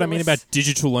ridiculous. See what I mean about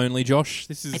digital only, Josh?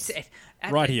 This is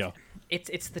right here.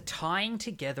 It's the tying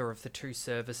together of the two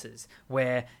services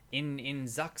where in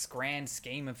Zuck's grand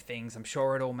scheme of things, I'm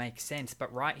sure it all makes sense,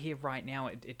 but right here, right now,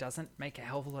 it doesn't make a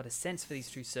hell of a lot of sense for these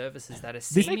two services that are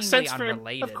seemingly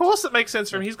unrelated. Of course it makes sense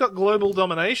for him. He's got global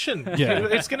domination. Yeah.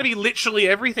 It's going to be literally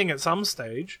everything at some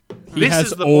stage. He this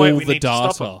has is the all point we the need to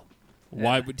stop data. him.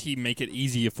 Why would he make it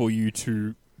easier for you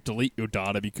to delete your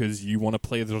data because you want to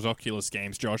play those Oculus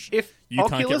games, Josh? If you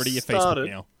can't get rid of your Facebook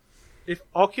now. If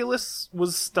Oculus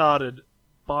was started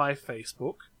by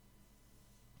Facebook,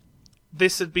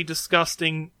 this would be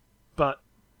disgusting, but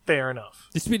fair enough.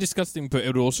 This would be disgusting, but it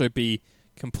would also be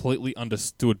completely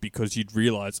understood because you'd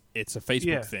realize it's a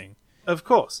Facebook thing. Of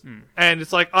course. And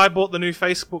it's like, I bought the new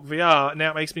Facebook VR, now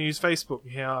it makes me use Facebook.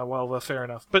 Yeah, well, fair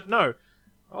enough. But no,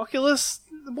 Oculus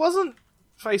wasn't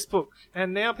Facebook,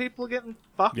 and now people are getting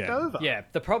fucked over. Yeah,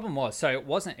 the problem was, it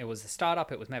was a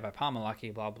startup, it was made by Palmer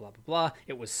Luckey, blah, blah, blah, blah.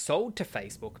 It was sold to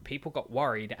Facebook, people got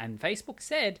worried, and Facebook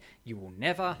said, you will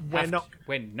never we're not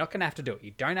going to have to do it.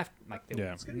 You don't have to,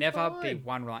 there will never be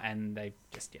one, and they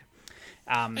just,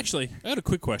 Actually, I got a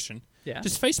quick question. Yeah.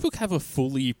 Does Facebook have a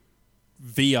fully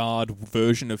VR'd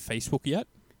version of Facebook yet?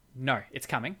 No, it's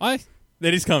coming.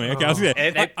 That is coming. Okay,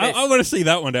 I want to see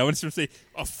that one day. I want to see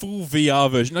a full VR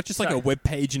version, not just like a web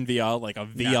page in VR, like a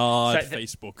VR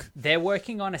Facebook. They're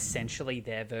working on essentially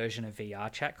their version of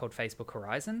VR chat called Facebook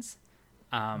Horizons.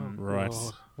 Right.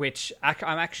 Which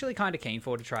I'm actually kind of keen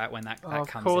for to try it when that comes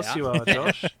out. Of course you are,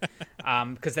 Josh.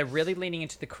 Because they're really leaning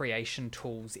into the creation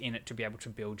tools in it to be able to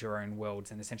build your own worlds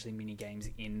and essentially mini games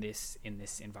in this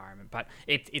environment. But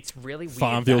it's really weird.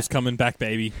 Farmville's coming back,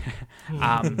 baby.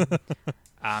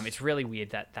 It's really weird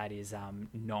that is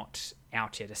not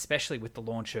out yet, especially with the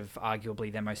launch of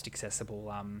arguably their most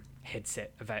accessible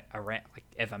headset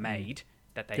ever made.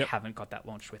 That they haven't got that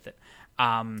launched with it.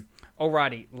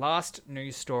 Alrighty, last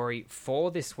news story for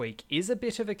this week is a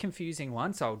bit of a confusing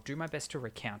one, so I'll do my best to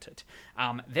recount it.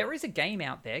 There is a game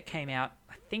out there, came out,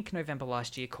 I think, November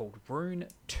last year, called Rune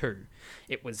 2.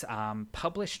 It was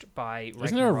published by Ragnarok.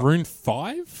 Isn't there a Rune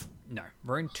 5? No,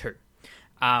 Rune 2.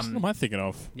 What am I thinking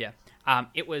of? Yeah.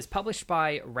 It was published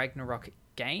by Ragnarok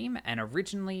Game and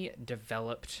originally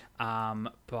developed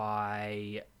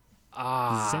by...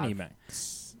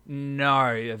 ZeniMax.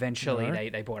 No, eventually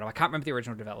they bought it. I can't remember the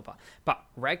original developer. But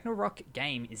Ragnarok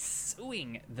Game is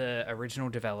suing the original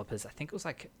developers. I think it was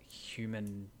like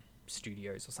Human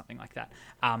Studios or something like that.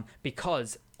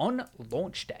 Because on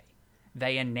launch day,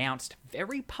 they announced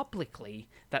very publicly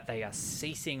that they are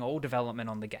ceasing all development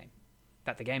on the game.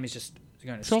 That the game is just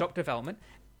going to stop development.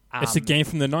 It's a game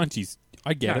from the 90s.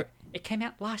 I get it. It came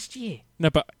out last year. No,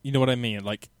 but you know what I mean?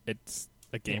 Like, it's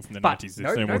a game from the 90s.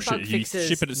 There's no more shit. Fixes, you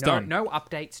ship it, it's done. No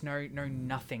updates, no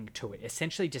nothing to it.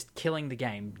 Essentially just killing the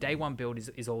game. Day one build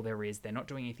is all there is. They're not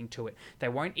doing anything to it. They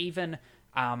won't even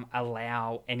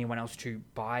allow anyone else to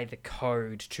buy the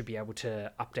code to be able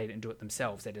to update it and do it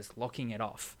themselves. They're just locking it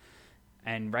off.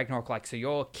 And Ragnarok, so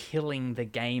you're killing the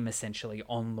game essentially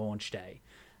on launch day.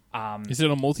 Is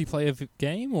it a multiplayer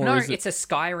game? Or no, is it's a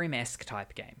Skyrim-esque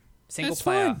type game. Single That's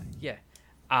player. fine. Yeah.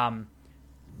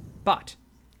 But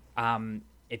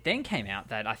it then came out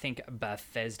that I think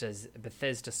Bethesda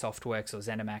Softworks or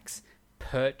ZeniMax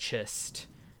purchased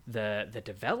the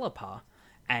developer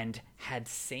and had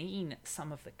seen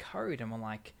some of the code and were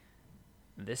like,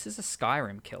 this is a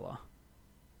Skyrim killer.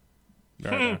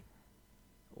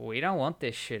 We don't want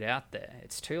this shit out there.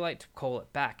 It's too late to call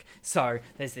it back. So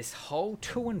there's this whole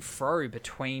to and fro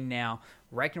between now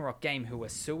Ragnarok Game, who are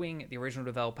suing the original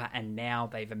developer, and now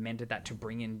they've amended that to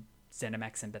bring in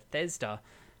ZeniMax and Bethesda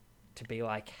to be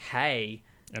like, hey,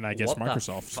 and I guess what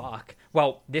Microsoft. the fuck?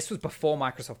 Well, this was before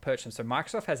Microsoft purchased them, so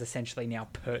Microsoft has essentially now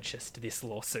purchased this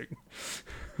lawsuit.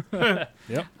 Yep.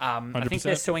 I think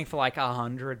they're suing for like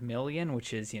 $100 million,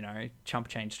 which is, chump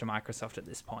change to Microsoft at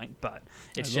this point. But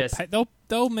it's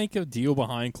they'll make a deal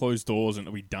behind closed doors and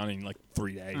it'll be done in like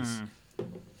 3 days.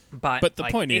 But the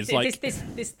point is,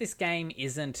 this game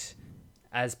isn't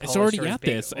as polished. It's already or as out big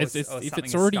there. or So as- if or it's something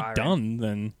as already Skyrim. done,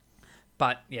 then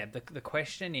But yeah, the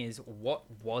question is, what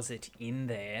was it in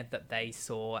there that they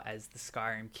saw as the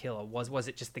Skyrim killer? Was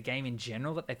it just the game in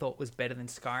general that they thought was better than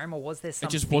Skyrim, or was there some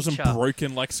it just feature? wasn't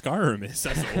broken like Skyrim is.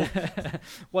 That's all.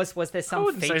 Was there some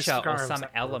wouldn't say feature or Skyrim's some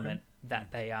that element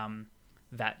that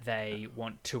they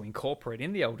want to incorporate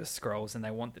in the Elder Scrolls, and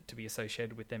they want it to be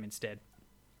associated with them instead?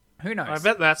 Who knows? I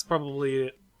bet that's probably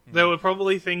it. There were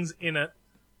probably things in it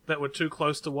that were too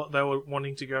close to what they were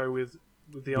wanting to go with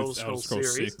the Elder Scrolls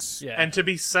series. 6. Yeah. And to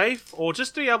be safe, or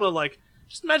just to be able to,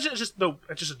 just imagine it's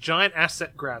just a giant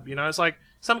asset grab, It's like,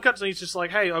 some companies just like,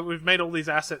 hey, we've made all these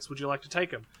assets, would you like to take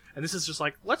them? And this is just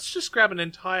like, let's just grab an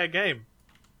entire game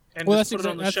and just put it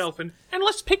on the shelf, and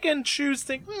let's pick and choose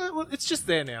things. Well, it's just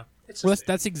there now.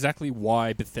 That's exactly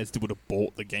why Bethesda would have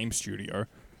bought the game studio.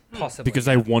 Possibly. Because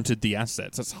they wanted the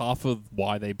assets. That's half of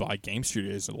why they buy game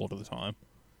studios a lot of the time.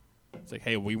 It's like,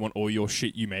 hey, we want all your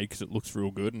shit you made because it looks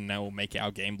real good, and now we'll make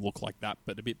our game look like that,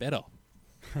 but a bit better.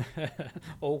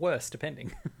 or worse,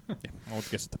 depending. Yeah, I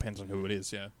guess it depends on who it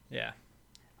is, yeah. Yeah.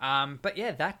 But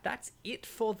yeah, that's it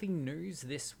for the news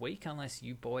this week, unless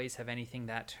you boys have anything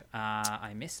that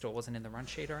I missed or wasn't in the run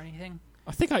sheet or anything.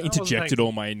 I think I interjected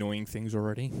all my annoying things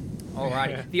already. Alrighty.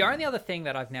 Yeah. The only other thing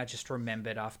that I've now just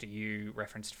remembered after you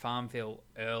referenced Farmville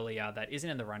earlier that isn't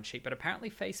in the run sheet, but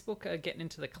apparently Facebook are getting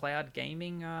into the cloud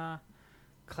gaming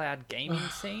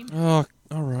scene. Oh,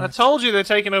 all right. I told you they're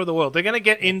taking over the world. They're going to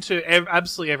get into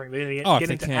absolutely everything. They're going to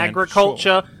get into can, agriculture.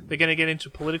 sure. They're going to get into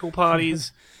political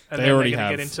parties. And They then already they're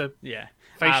going have. to get into Yeah.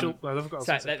 facial. Um, I've got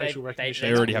so facial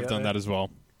recognition. They already have done that as well.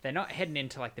 They're not heading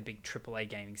into like the big AAA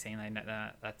gaming scene.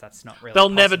 That's not really. They'll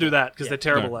never possible. do that because Yeah. they're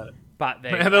terrible No. at it. But they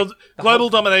And they'll, the global whole-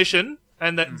 domination,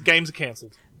 and that games are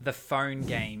cancelled. the phone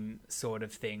game sort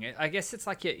of thing. I guess it's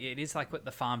like it is like what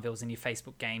the Farmvilles and your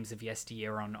Facebook games of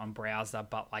yesteryear on browser,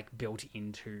 but like built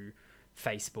into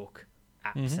Facebook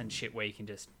apps and shit, where you can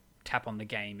just tap on the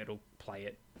game, it'll play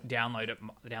it, download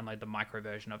the micro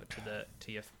version of it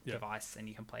to your device, and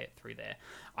you can play it through there.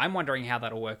 I'm wondering how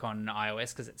that'll work on iOS,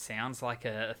 because it sounds like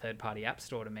a third-party app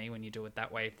store to me when you do it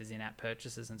that way, if there's in-app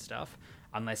purchases and stuff,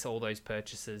 unless all those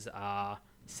purchases are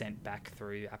sent back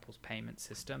through Apple's payment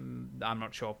system. I'm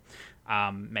not sure.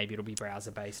 Maybe it'll be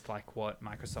browser-based, like what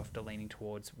Microsoft are leaning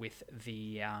towards with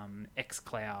the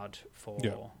xCloud for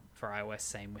iOS.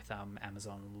 Same with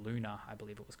Amazon Luna, I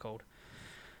believe it was called.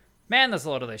 Man, there's a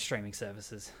lot of those streaming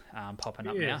services popping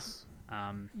up now.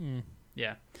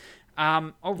 Yeah.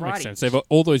 Alrighty. Makes sense.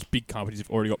 All those big companies have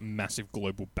already got massive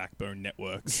global backbone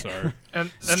networks, so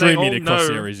And they streaming all across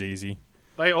know, there is easy.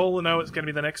 they all know it's going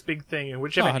to be the next big thing, and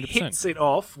whichever 100%. hits it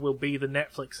off will be the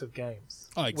Netflix of games.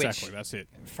 Oh, exactly. Which- That's it.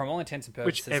 From all intents and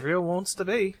Which purposes, everyone wants to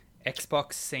be.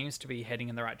 Xbox seems to be heading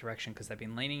in the right direction, because they've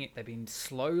been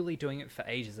slowly doing it for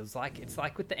ages. It's like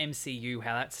with the MCU,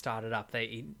 how that started up.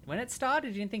 When it started,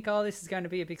 you didn't think, oh, this is going to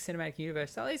be a big cinematic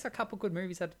universe. Oh, these are a couple good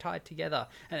movies that are tied together,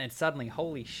 and then suddenly,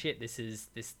 holy shit,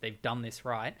 they've done this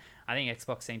right. I think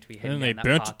Xbox seemed to be heading And then they down that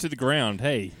burnt path. it to the ground.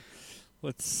 Hey,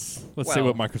 let's see Well-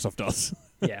 what Microsoft does.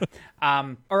 Yeah.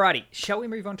 Alrighty, shall we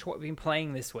move on to what we've been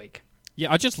playing this week?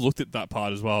 Yeah, I just looked at that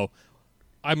part as well.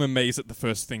 I'm amazed that the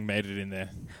first thing made it in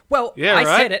there. Well, Yeah, I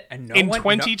right? said it, and In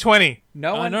 2020.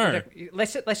 No I one. know.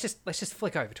 Let's just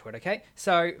flick over to it, okay?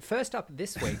 So first up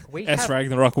this week, we S have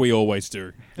Ragnarok, we always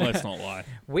do. Let's not lie.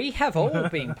 we have all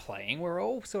been playing. We're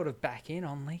all sort of back in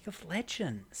on League of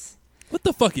Legends. What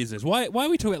the fuck is this? Why are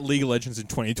we talking about League of Legends in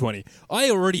 2020?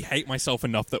 I already hate myself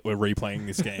enough that we're replaying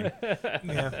this game.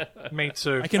 Yeah, me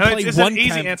too. I can And play it's one an easy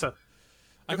camp- answer.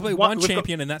 I can play What- one we've got-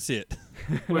 champion and that's it.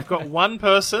 We've got one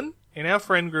person in our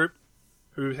friend group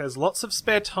who has lots of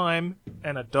spare time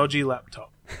and a dodgy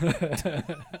laptop.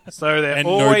 So they're And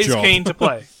no always job. keen to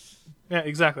play. Yeah,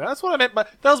 exactly. That's what I meant by...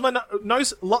 That was my...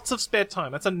 lots of spare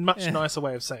time. That's a much nicer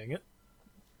way of saying it.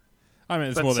 I mean,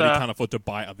 it's But, more that he can't afford to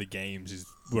buy other games is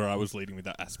where I was leading with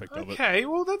that aspect of it. Okay,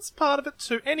 well, that's part of it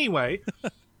too. Anyway,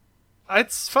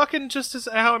 It's fucking just as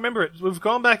how I remember it. We've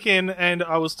gone back in, and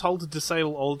I was told to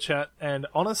disable old chat, and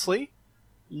honestly,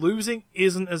 losing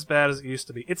isn't as bad as it used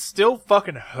to be. It still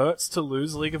fucking hurts to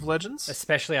lose League of Legends.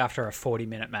 Especially after a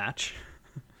 40-minute match.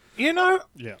 You know,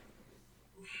 Yeah.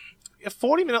 a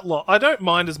 40-minute lot, I don't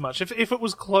mind as much. If it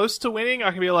was close to winning,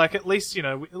 I could be like, at least, you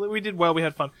know, we did well, we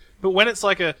had fun. But when it's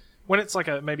like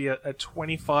maybe a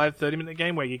 25, 30-minute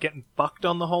game where you're getting fucked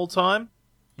on the whole time,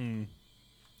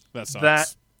 That sucks.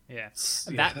 that... Yeah.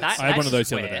 Yeah, That I had one of is those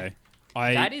the other where- day.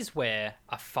 That is where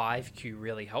a 5Q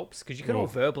really helps, because you can all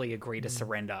verbally agree to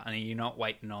surrender, and you're not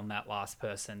waiting on that last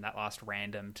person, that last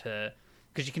random to...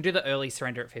 Because you can do the early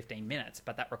surrender at 15 minutes,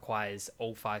 but that requires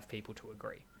all 5 people to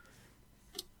agree.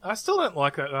 I still don't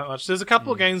like that much. There's a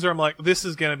couple of games where I'm like, this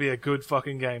is going to be a good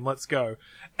fucking game, let's go.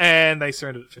 And they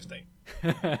surrendered at 15.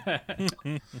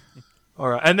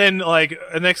 Alright, and then, like,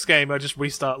 the next game, we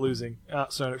start losing.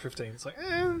 Surrender at 15. It's like,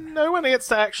 no one gets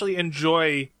to actually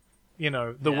enjoy, you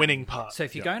know, the winning part. So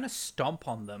if you're going to stomp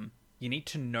on them, you need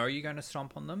to know you're going to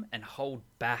stomp on them and hold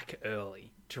back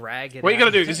early. Drag it What out. you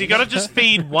got to do is you got to just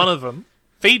feed one of them.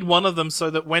 Feed one of them so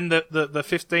that when the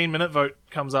 15-minute vote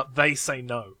comes up, they say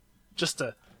no. Just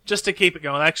to keep it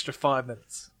going, an extra 5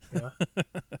 minutes. You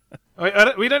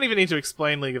know? We don't even need to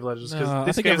explain League of Legends because I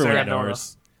this think game's everyone around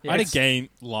knows. Yeah, I had a it's- game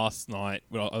last night.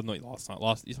 Well, not last night.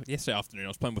 Yesterday afternoon. I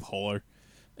was playing with Holo,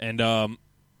 and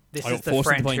This I is got the forced into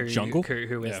friend playing jungle.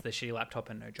 who is Yeah. the She Laptop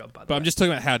and No Job, by the But way. I'm just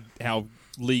talking about how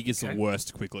League is the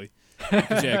worst quickly.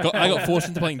 'Cause, yeah, I got forced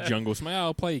into playing jungle, so maybe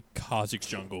I'll play Kha'Zix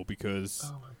jungle because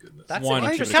Oh my goodness. That's Why an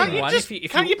not? interesting Can't you one. just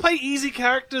if can't you play easy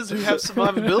characters who have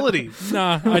survivability?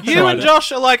 nah, I You tried and it.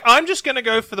 Josh are like, I'm just going to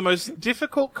go for the most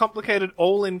difficult, complicated,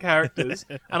 all-in characters,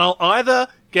 and I'll either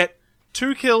get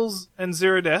 2 kills and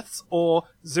 0 deaths, or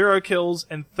 0 kills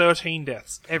and 13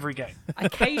 deaths every game.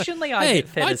 Occasionally I Hey, get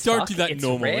fed I as don't fuck. do that It's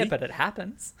normally. rare, but it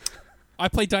happens. I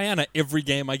play Diana every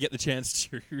game I get the chance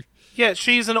to. Yeah,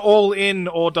 she's an all-in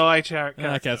or die character.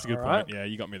 Okay, that's a good alright? point. Yeah,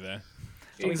 you got me there.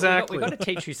 Exactly. We've got to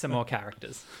teach you some more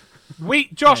characters.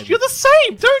 Josh, you're the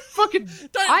same. Don't fucking.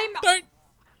 Don't.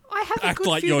 I have a Act good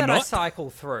like few you're that I not. cycle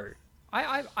through.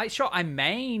 I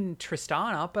main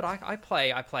Tristana, but I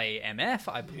play MF,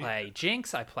 I play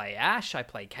Jinx, I play Ashe, I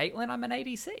play Caitlyn. I'm an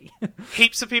ADC.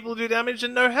 Heaps of people do damage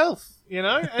and no health. You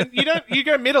know, and you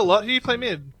go mid a lot. Who do you play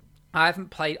mid? I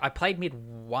played mid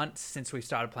once since we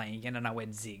started playing again, and I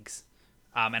went Ziggs.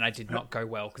 And I did not go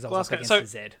well because I was up against So- the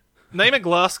Zed. Name a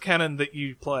glass cannon that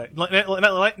you play.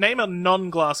 Name a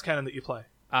non-glass cannon that you play.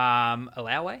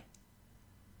 Alawe?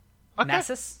 Okay.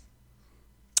 Nasus?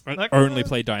 I Okay. only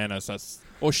play Diana, so that's,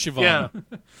 or Shyvana.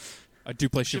 Yeah. I do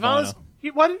play Shyvana's.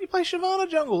 Shyvana. Why didn't you play Shyvana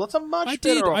jungle? That's a much I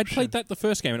better did. option. I played that the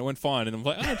first game and it went fine, and I'm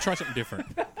like, I'm gonna try something different.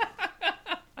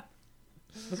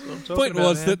 The point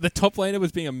was that the top laner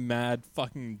was being a mad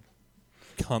fucking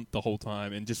cunt the whole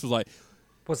time, and just was like,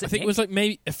 Was it I think Nick? it was like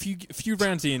maybe a few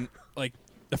rounds in, like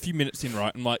a few minutes in,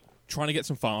 right? And like trying to get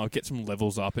some farm, get some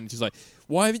levels up, and she's like,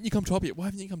 "Why haven't you come top yet? Why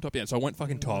haven't you come top yet?" So I went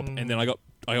fucking top, and then I got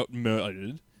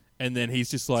murdered, and then he's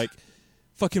just like,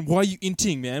 "Fucking, why are you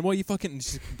inting, man? Why are you fucking?" And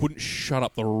just wouldn't shut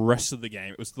up the rest of the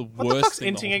game. It was the What worst. the fuck's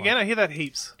thing the inting whole again? time. I hear that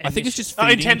heeps. I think it's just Oh,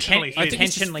 feeding. intentionally I think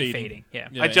it's just Intentionally feeding. feeding. Yeah.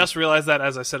 Yeah. I just realized that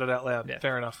as I said it out loud. Yeah.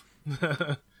 Fair enough.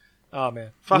 Oh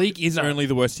man, Fuck League it. is No. only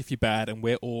the worst if you're bad, and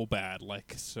we're all bad.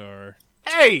 Like so.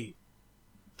 Hey,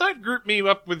 don't group me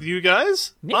up with you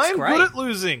guys. Nick's I'm great. good at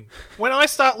losing. When I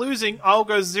start losing, I'll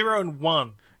go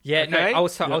 0-1. Yeah, no, Okay? I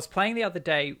was playing the other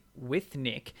day with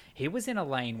Nick. He was in a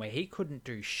lane where he couldn't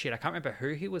do shit. I can't remember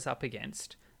who he was up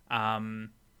against,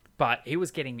 but he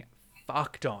was getting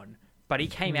fucked on. But he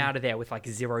came out of there with like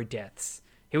 0 deaths.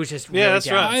 He was just really that's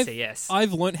down right. in CS.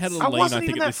 I've learned how to I lane. wasn't I think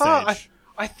even at that this far. stage.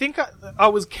 I think I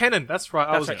was Kennen. That's right.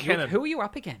 I was right. Kennen. Who were you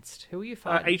up against? Who were you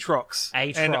fighting? Aatrox.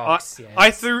 Aatrox, And yes.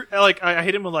 I threw I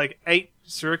hit him with like 8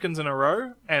 shurikens in a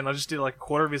row, and I just did like a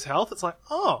quarter of his health. It's like,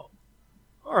 oh,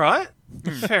 all right,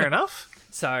 fair enough.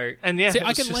 So And yeah, See, it I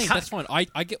was can just- lane. That's fine.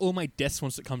 I get all my deaths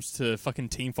once it comes to fucking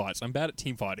team fights. I'm bad at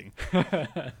team fighting. we're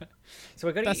going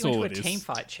to get That's you into all a it is. team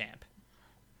fight champ.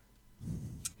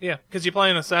 Yeah, because you're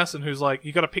playing an assassin who's like,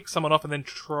 you got to pick someone off and then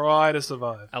try to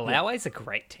survive. Alawe's a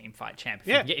great team fight champ. If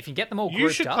Yeah. you can get them all You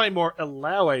grouped should up. play more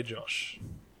Alawe, Josh.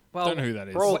 well, Don't know who that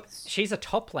is. Bro, she's a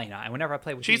top laner, and whenever I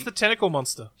play with she's you, the tentacle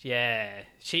monster. yeah,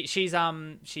 she's Do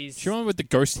you remember with the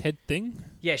ghost head thing?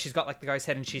 yeah, she's got like the ghost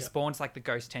head, and she spawns like the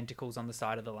ghost tentacles on the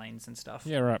side of the lanes and stuff.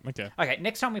 Yeah, right. Okay. Okay,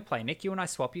 next time we play, Nick, you and I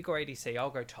swap. You go ADC, I'll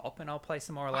go top, and I'll play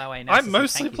some more Alawe. and I Nasus and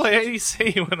mostly tanky play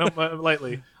shit. ADC when I'm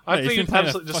lately. I've Yeah, you've been playing a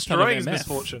absolutely fuck ton of destroying his MF.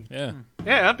 misfortune. Yeah.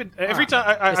 Yeah, I've been every time.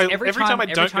 Because Every time I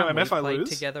don't go we've MF, I played lose.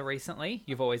 together recently,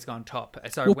 you've always gone top.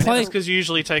 So We'll whenever- play- Because you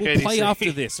usually take We'll ADC. play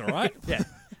after this, all right? Yeah.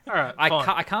 All right, I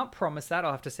fine. can't promise that.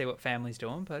 I'll have to see what family's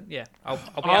doing, but yeah, I'll be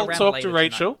I'll around talk later to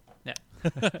Rachel. tonight.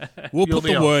 Yeah. We'll You'll put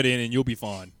be the on. word in and you'll be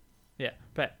fine. Yeah,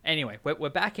 but anyway, we're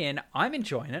back in. I'm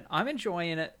enjoying it. I'm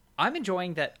enjoying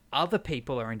that other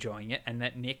people are enjoying it, and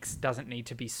that Nix doesn't need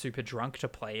to be super drunk to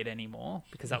play it anymore,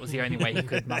 because that was the only way he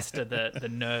could muster the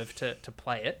nerve to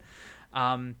play it.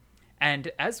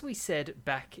 And as we said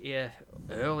back in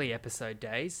early episode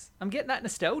days, I'm getting that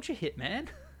nostalgia hit, man.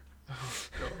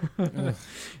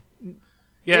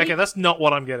 Yeah, okay, that's not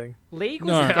what I'm getting. League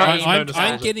was No, a game I'm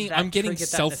nostalgia. getting that I'm getting triggered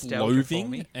that nostalgia for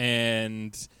me. self-loathing,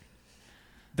 and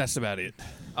that's about it.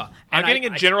 Oh, I'm and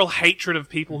getting I a general hatred of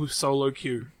people who solo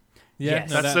queue.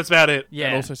 Yes. That's about it. Yeah.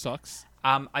 That also sucks.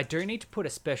 I do need to put a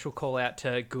special call out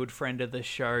to good friend of the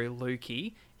show,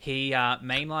 Lukey. He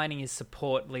mainlining his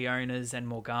support Leonas and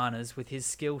Morganas with his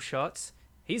skill shots.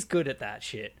 He's good at that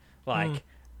shit. Like,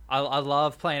 I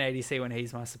love playing ADC when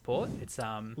he's my support. It's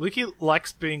Lukey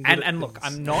likes being good at and look,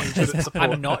 things. I'm not Good at just support.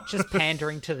 I'm not just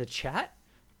pandering to the chat,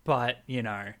 but you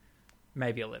know,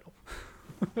 maybe a little.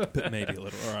 But maybe a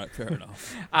little. All right, fair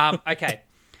enough. Okay.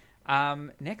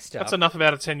 Next up. That's enough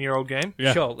about a 10-year-old game.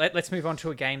 Yeah. Sure. Let's move on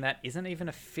to a game that isn't even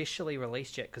officially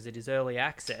released yet because it is early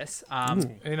access.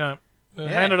 You know,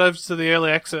 hand it over to the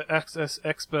early access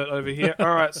expert over here.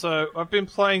 All right, so I've been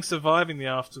playing Surviving the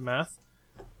Aftermath,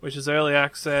 which is early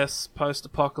access,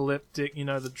 post-apocalyptic, you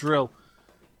know the drill.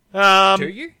 Do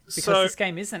you? Because so- this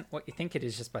game isn't what you think it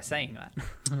is just by saying that.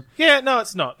 Yeah, no,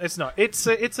 it's not. It's not. It's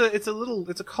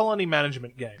a colony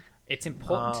management game. It's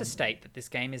important to state that this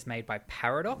game is made by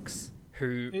Paradox,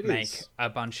 who It make is. a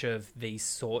bunch of these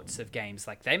sorts of games.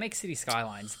 Like they make City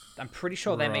Skylines. I'm pretty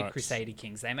sure they make Right. Crusader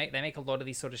Kings. They make a lot of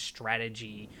these sort of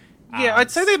strategy. Yeah,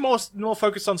 I'd say they're more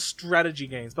focused on strategy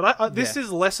games, but this Yeah.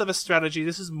 is less of a strategy.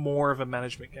 This is more of a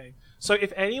management game. So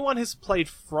if anyone has played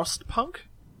Frostpunk,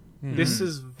 this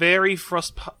is very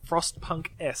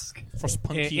Frostpunk-esque.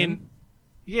 Frostpunkian.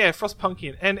 Yeah,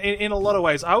 Frostpunkian. And in a lot of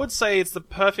ways, I would say it's the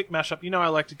perfect mashup. You know, I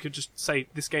like to could just say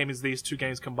this game is these two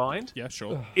games combined. Yeah,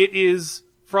 sure. It is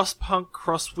Frostpunk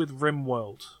crossed with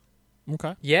RimWorld.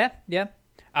 Okay. Yeah.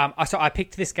 So I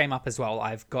picked this game up as well.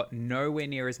 I've got nowhere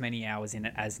near as many hours in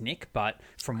it as Nick, but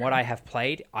from what I have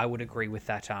played, I would agree with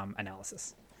that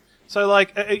analysis. So,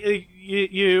 like,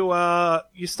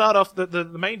 you start off. The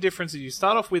main difference is you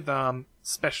start off with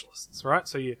specialists, right?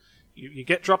 So you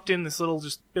get dropped in this little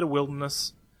just bit of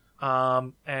wilderness,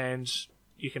 and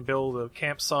you can build a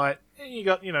campsite. And you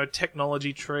got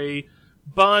technology tree,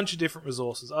 bunch of different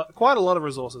resources, quite a lot of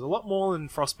resources, a lot more than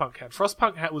Frostpunk had.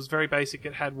 Frostpunk was very basic.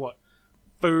 It had what?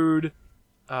 Food,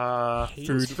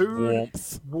 Food,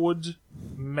 warmth. wood,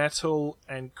 metal,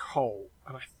 and coal,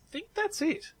 and I think that's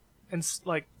it. And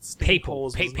like steam People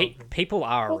cores was another thing. people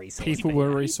are a resource. People were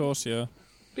a resource, yeah.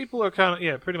 People are kind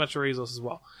of pretty much a resource as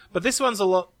well. But this one's a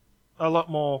lot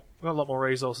more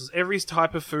resources. Every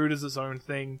type of food is its own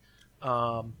thing.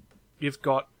 You've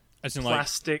got As in, like,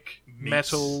 plastic,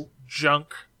 metal,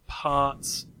 junk,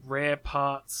 parts, rare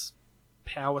parts,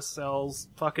 power cells.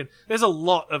 Fucking, there's a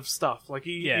lot of stuff. Like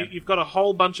you've got a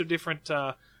whole bunch of different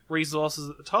resources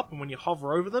at the top, and when you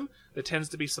hover over them, there tends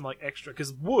to be some like extra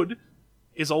because wood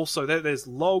is also there. There's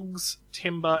logs,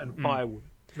 timber, and firewood.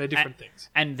 They're different things.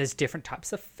 And there's different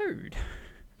types of food.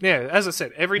 Yeah, as I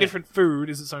said, every different food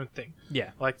is its own thing.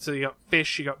 Yeah. Like, so you got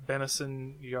fish, you got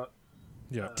venison, you got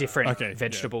Yeah. Different Okay,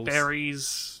 vegetables.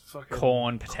 berries, fucking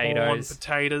Corn, potatoes.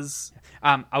 potatoes,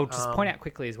 I'll just point out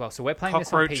quickly as well. So we're playing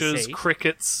this on cockroaches, PC.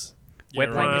 crickets. We're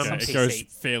playing this okay. on It PC. goes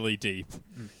fairly deep.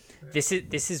 This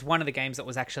is one of the games that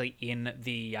was actually in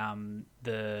the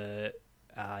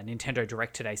Nintendo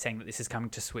Direct today, saying that this is coming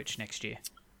to Switch next year.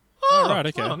 Oh, right,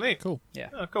 okay. Oh, neat. Cool. Yeah.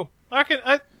 Oh, cool. I reckon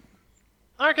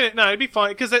no, it'd be fine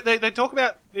because they talk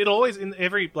about it always in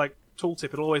every like tooltip.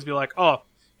 It'll always be like,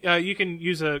 you can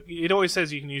use it always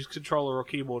says you can use controller or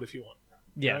keyboard if you want.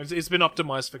 Yeah. You know, it's been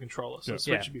optimized for controller, so Switch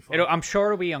Yeah. should be fine. I'm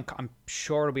sure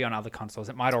it'll be on other consoles.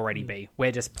 It might already be.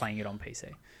 We're just playing it on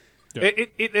PC.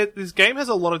 This game has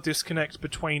a lot of disconnect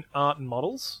between art and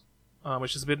models,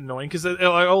 which is a bit annoying because like,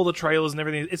 all the trailers and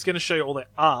everything, it's going to show you all their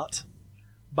art,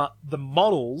 but the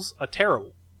models are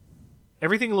terrible.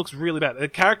 Everything looks really bad. The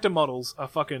character models are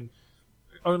fucking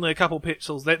only a couple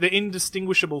pixels. They're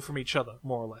indistinguishable from each other,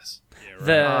 more or less.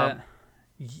 But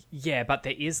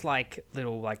there is like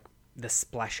little like the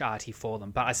splash arty for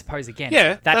them. But I suppose again,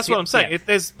 Yeah, that's what I'm saying. Yeah.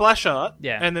 There's splash art,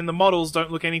 Yeah. and then the models don't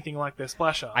look anything like their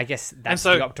splash art. I guess that's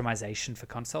so- the optimization for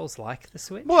consoles like the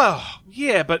Switch. Well,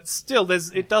 yeah, but still,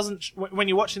 it doesn't. When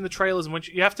you're watching the trailers, and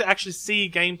you have to actually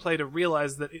see gameplay to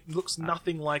realize that it looks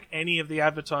nothing like any of the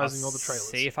advertising or the trailers.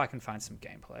 See if I can find some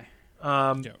gameplay.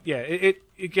 There's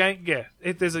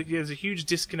a huge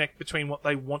disconnect between what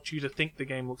they want you to think the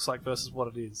game looks like versus what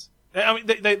it is. I mean,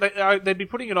 they'd be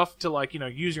putting it off to like,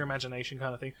 use your imagination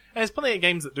kind of thing. And there's plenty of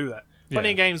games that do that.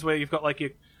 Plenty of games where you've got like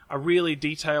a really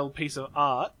detailed piece of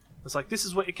art. It's like, this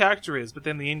is what your character is, but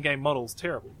then the in-game model's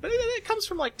terrible. But it comes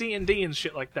from like D&D and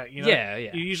shit like that, Yeah.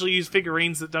 You usually use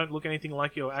figurines that don't look anything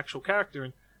like your actual character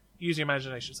and use your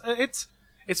imaginations.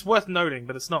 It's worth noting,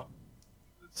 but it's not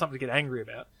something to get angry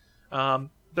about. Either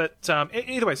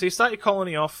way, so you start your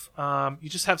colony off, you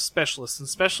just have specialists, and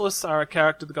specialists are a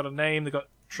character that got a name, they got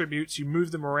attributes, you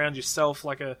move them around yourself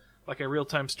like a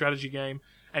real-time strategy game,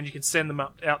 and you can send them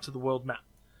out to the world map.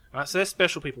 Right, so they're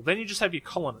special people. Then you just have your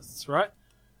colonists, right?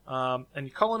 And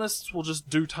your colonists will just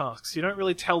do tasks. You don't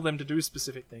really tell them to do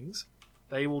specific things.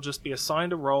 They will just be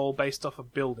assigned a role based off a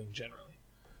building, generally.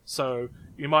 So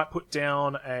you might put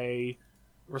down a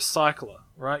recycler,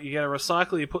 right? You get a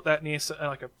recycler, you put that near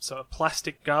a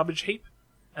plastic garbage heap,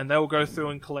 and they'll go through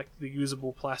and collect the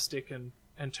usable plastic and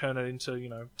turn it into,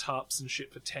 tarps and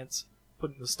shit for tents,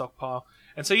 put it in the stockpile.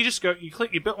 And so you just go,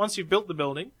 once you've built the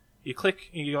building, you click,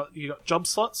 and you got job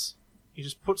slots. You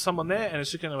just put someone there, and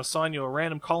it's just going to assign you a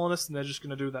random colonist, and they're just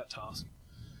going to do that task.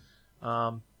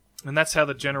 And that's how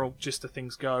the general gist of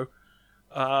things go.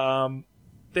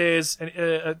 There's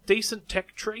a decent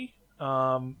tech tree.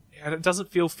 It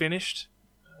doesn't feel finished.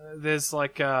 There's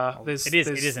like it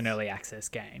is an early access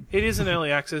game. It is an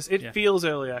early access. It feels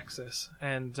early access,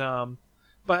 and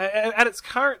but at its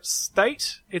current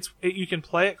state, you can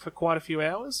play it for quite a few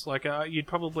hours. Like you'd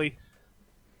probably.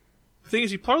 The thing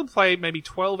is, you probably play maybe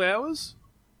 12 hours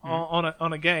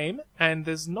on a game, and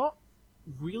there's not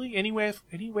really anywhere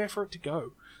for it to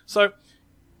go. So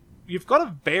you've got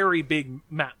a very big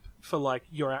map for like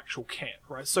your actual camp,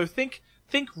 right? So think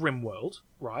RimWorld,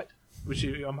 right? Which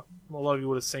a lot of you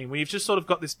would have seen, where you've just sort of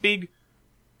got this big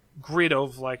grid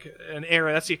of like an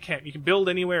area. That's your camp. You can build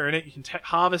anywhere in it. You can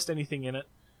harvest anything in it.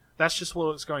 That's just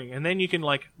what it's going. And then you can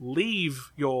like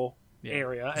leave your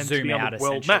area and zoom be on out the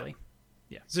world map.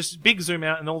 Yeah. It's just a big zoom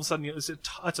out, and all of a sudden it's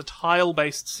a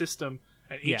tile-based system,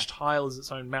 and each tile is its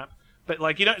own map. But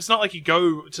like it's not like you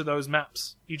go to those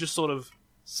maps; you just sort of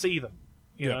see them,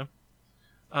 you know.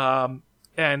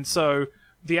 And so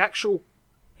the actual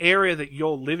area that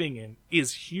you're living in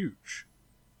is huge.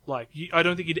 Like I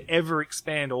don't think you'd ever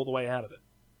expand all the way out of it,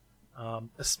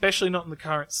 especially not in the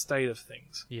current state of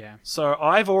things. Yeah. So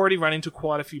I've already run into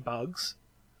quite a few bugs.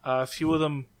 A few of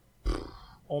them.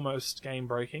 Almost game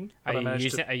breaking. Are you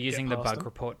using the bug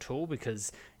report tool?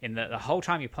 Because in the whole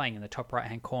time you're playing, in the top right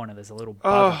hand corner, there's a little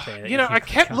bug up there. I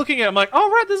kept looking at it. I'm like, oh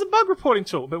right, there's a bug reporting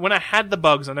tool. But when I had the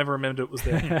bugs, I never remembered it was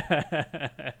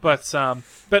there. but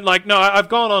like no, I've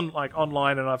gone on like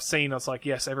online and I've seen. It's like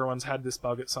yes, everyone's had this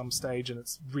bug at some stage, and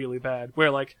it's really bad.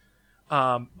 Where like,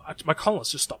 my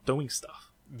colonists just stopped doing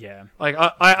stuff. Yeah. Like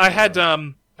I had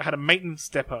a maintenance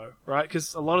depot, right?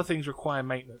 Because a lot of things require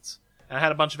maintenance. And I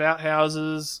had a bunch of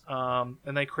outhouses,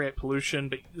 and they create pollution,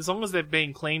 but as long as they're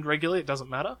being cleaned regularly, it doesn't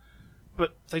matter.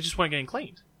 But they just weren't getting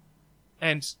cleaned.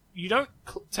 And you don't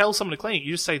tell someone to clean it,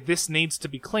 you just say, this needs to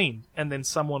be cleaned, and then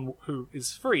someone who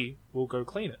is free will go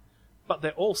clean it. But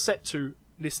they're all set to,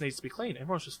 this needs to be cleaned.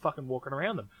 Everyone's just fucking walking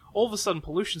around them. All of a sudden,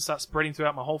 pollution starts spreading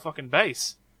throughout my whole fucking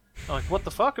base. I'm like, what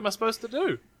the fuck am I supposed to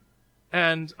do?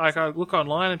 And like, I look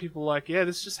online, and people are like, yeah,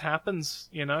 this just happens,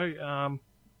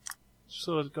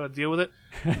 sort of got to deal with it.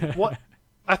 What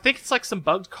I think it's like some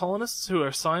bugged colonists who are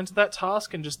assigned to that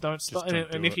task and just don't stop.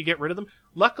 And if you get rid of them,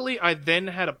 luckily I then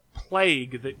had a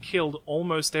plague that killed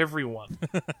almost everyone.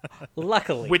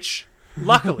 Luckily,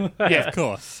 yeah, of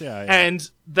course, yeah.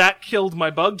 And that killed my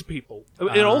bugged people.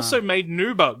 It also made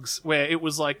new bugs where it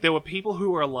was like there were people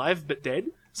who were alive but dead,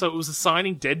 so it was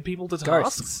assigning dead people to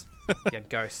tasks. Yeah,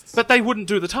 ghosts. But they wouldn't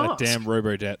do the task. That damn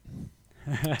Robodebt.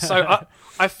 So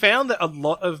I found that a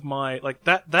lot of my like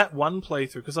that one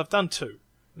playthrough, because I've done two.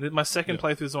 My second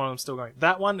playthrough is the one I'm still going.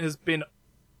 That one has been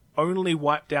only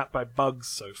wiped out by bugs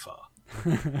so far.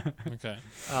 Okay.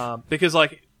 Because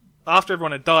like after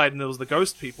everyone had died and there was the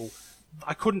ghost people,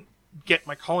 I couldn't get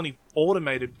my colony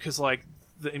automated because like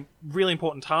the really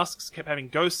important tasks kept having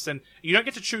ghosts, and you don't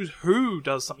get to choose who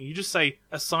does something. You just say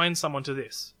assign someone to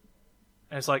this,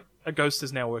 and it's like a ghost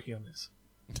is now working on this.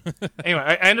 Anyway,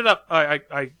 I ended up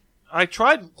I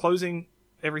tried closing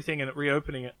everything and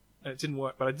reopening it, and it didn't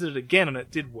work. But I did it again, and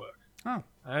it did work. Oh,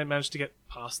 I managed to get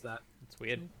past that. that's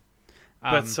weird.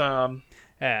 But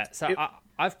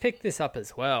I've picked this up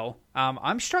as well.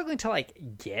 I'm struggling to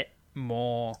like get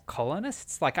more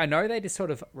colonists. Like I know they just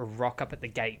sort of rock up at the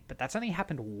gate, but that's only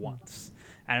happened once.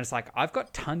 And it's like I've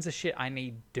got tons of shit I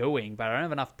need doing, but I don't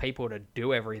have enough people to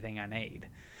do everything I need.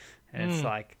 And it's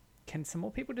like can some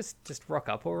more people just rock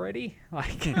up already?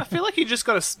 Like, I feel like you just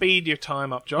got to speed your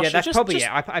time up, Josh. yeah, that's Just- probably just-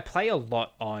 it. I play a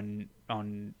lot on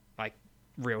like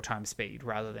real time speed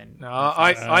rather than. No,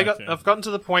 Okay. I've gotten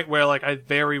to the point where like I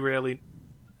very rarely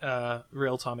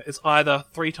real time it. It's either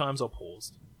 3 times or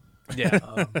paused.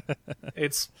 Yeah.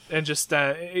 It's and just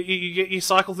you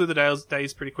cycle through the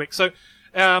days pretty quick. So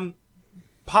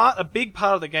a big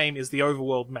part of the game is the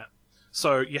overworld map.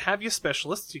 So you have your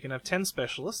specialists. You can have 10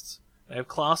 specialists. They have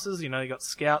classes. You got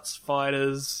scouts,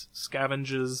 fighters,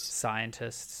 scavengers,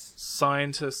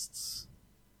 scientists.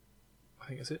 I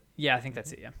think that's it. Yeah, I think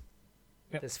that's it. Yeah.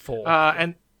 Yep. There's 4.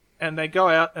 And they go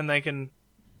out and they can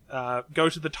go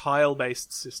to the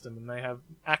tile-based system, and they have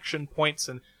action points.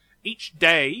 And each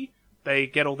day they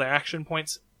get all their action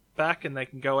points back, and they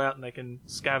can go out and they can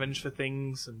scavenge for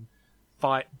things and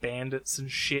fight bandits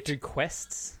and shit. Do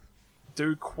quests.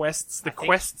 The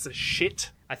quests are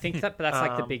shit. I think that's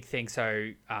like the big thing.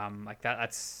 So, like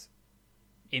that's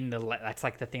that's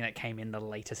like the thing that came in the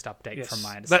latest update, Yes. from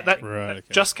my understanding. Right.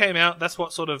 Just came out. That's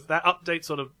what that update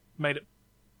sort of made it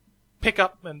pick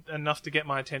up enough to get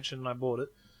my attention, and I bought it.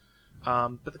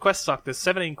 But the quests suck. There's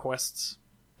 17 quests.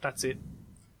 That's it.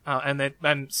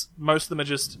 And most of them are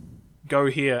just go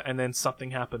here and then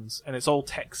something happens, and it's all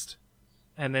text.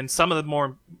 And then some of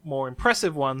the more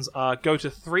impressive ones are go to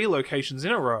 3 locations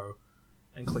in a row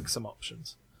and click some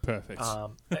options. Perfect.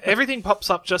 Everything pops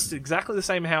up just exactly the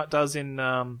same how it does in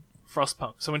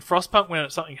Frostpunk. So in Frostpunk, when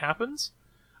something happens,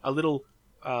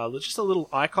 just a little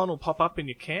icon will pop up in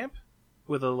your camp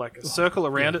with a circle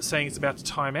around it saying it's about to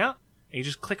time out. And you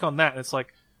just click on that, and it's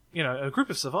like, a group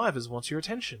of survivors wants your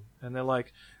attention, and they're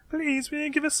like, "Please, will you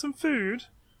give us some food?"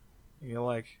 And you're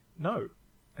like, "No,"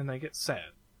 and they get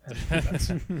sad. And that's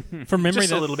From memory,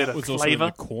 just a little bit that of was also in the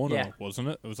flavour. corner, Yeah. wasn't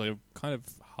it? It was like kind of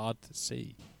hard to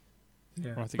see.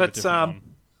 yeah. Or I think a But different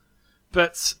one.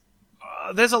 But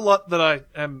there's a lot that I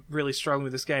am really struggling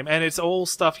with this game, and it's all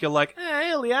stuff you're like,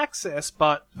 early access,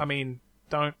 but, I mean,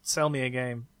 don't sell me a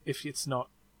game if it's not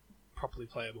properly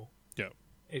playable. Yeah.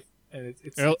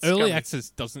 It's Early scummy. access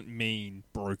doesn't mean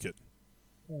broke it.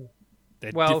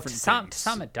 They're Well, to different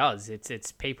some things. it does.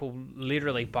 It's people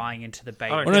literally buying into the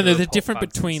beta. Oh, Oh, no, there's a pop difference bugs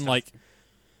and between stuff. like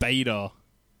beta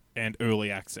and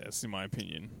early access, in my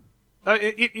opinion.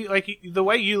 The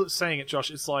way you're saying it,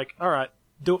 Josh, it's like, all right,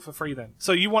 do it for free then.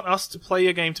 So you want us to play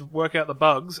your game to work out the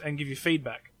bugs and give you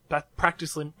feedback. That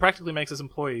practically makes us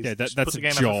employees. Yeah, Just that's put the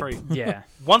a game job. out for free. Yeah.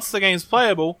 Once the game's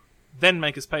playable, then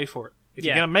make us pay for it. If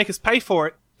you're Yeah. going to make us pay for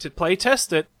it to play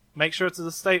test it, make sure it's in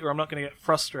a state where I'm not going to get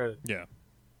frustrated. Yeah.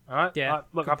 All right? Yeah,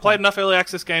 Look, good I played point. enough early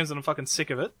access games and I'm fucking sick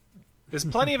of it. There's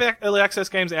plenty of early access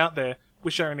games out there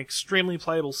which are in an extremely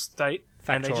playable state,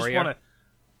 and they just Factorio. want to.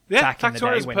 Yeah, Back in the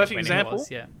Factorio day is a when perfect it example.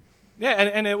 was, yeah. Yeah,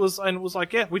 and it was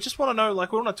like, yeah, we just want to know,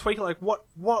 like, we want to tweak it, like, what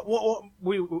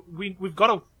we've got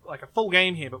a full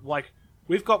game here, but like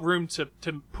we've got room to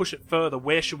push it further.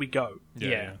 Where should we go?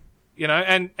 Yeah.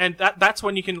 And that's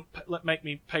when you can make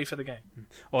me pay for the game.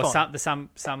 Or Fine.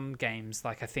 some games,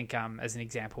 like I think as an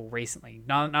example, recently,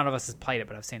 none of us has played it,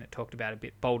 but I've seen it talked about a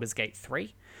bit. Baldur's Gate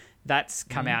 3, that's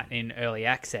come out in early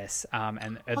access,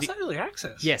 and What's that early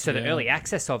access? yeah, so the early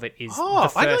access of it is Oh, the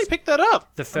first, I nearly picked that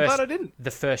up. the I'm first glad I didn't.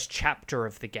 the first chapter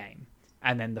of the game,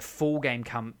 and then the full game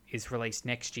is released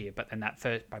next year. But then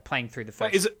by playing through the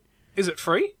first, Wait, is it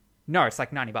free? no, it's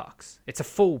like $90. It's a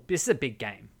full. This is a big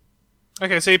game.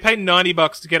 Okay, so you pay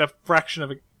 $90 to get a fraction of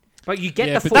it. But you get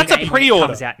Yeah, the but full that's a game when it pre-order.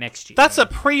 comes out next year. That's a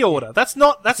pre-order. That's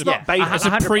not Yeah, beta. It's a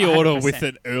 100%. pre-order with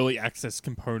an early access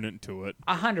component to it.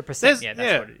 100%. Yeah,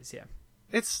 that's what it is. Yeah.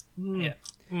 It's Yeah.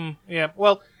 yeah.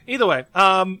 Well, either way,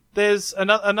 there's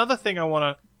another thing I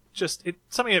want to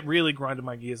something that really grinded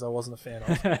my gears. I wasn't a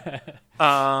fan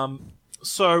of.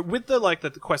 So with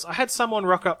the quest, I had someone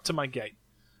rock up to my gate.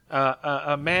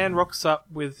 A man rocks up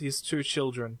with his 2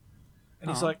 children, and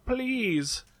he's like,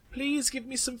 "Please give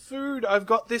me some food. I've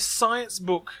got this science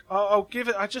book. I'll give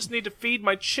it. I just need to feed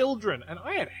my children." And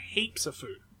I had heaps of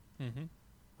food,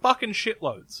 fucking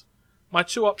shitloads. My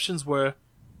 2 options were: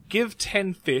 give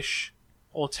 10 fish,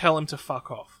 or tell him to fuck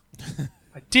off.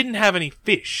 I didn't have any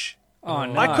fish. Oh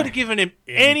no. I could have given him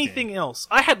anything else.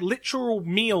 I had literal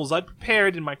meals I'd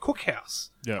prepared in my cookhouse.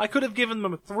 Yeah. I could have given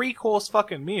them a 3-course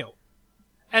fucking meal.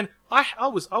 And I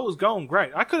was going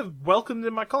great. I could have welcomed him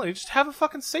in my colony. Just have a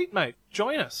fucking seat, mate.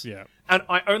 Join us. Yeah. And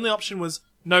my only option was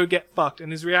no, get fucked.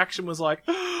 And his reaction was like,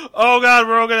 "Oh god,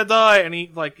 we're all gonna die." And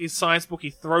he his science book,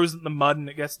 he throws it in the mud and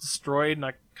it gets destroyed. And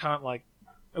I can't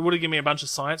it would have given me a bunch of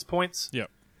science points. Yeah.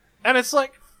 And it's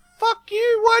like, fuck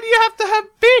you. Why do you have to have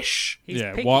fish? He's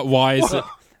Yeah. picky. Why is it?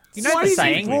 You know Why the do you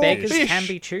saying, think raw beggars fish? can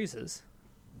be choosers.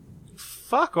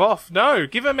 fuck off. No,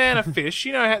 give a man a fish.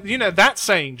 You know that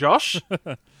saying, Josh.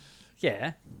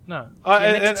 Yeah. No. You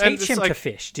meant to and teach him it's to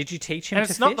fish. Did you teach him And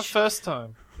to it's fish? not the first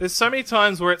time. There's so many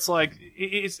times where it's like,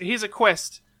 here's a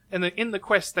quest, and in the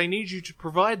quest they need you to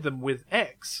provide them with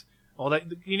X, or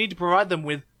you need to provide them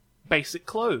with basic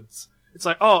clothes. It's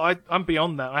like, I'm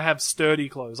beyond that. I have sturdy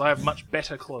clothes. I have much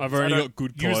better clothes. I've already got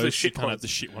good use the clothes. shit You can't have clothes. the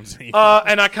shit ones anymore.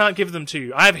 And I can't give them to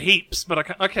you. I have heaps, but I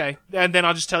can't. Okay, and then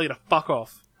I'll just tell you to fuck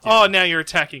off. Yeah. Oh, now you're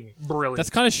attacking me. Brilliant. That's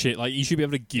kind of shit. Like, you should be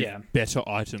able to give Yeah. better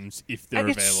items if they're And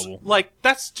it's, available. like,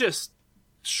 that's just...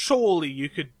 Surely you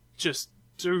could just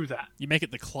do that. You make it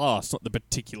the class, not the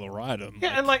particular item.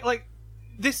 Yeah, and like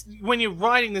this, when you're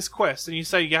writing this quest and you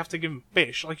say you have to give him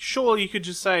fish, like, surely you could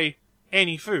just say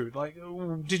any food. Like,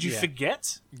 did you Yeah.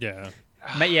 forget? Yeah.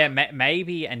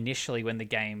 Maybe initially when the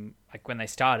game, like when they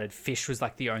started, fish was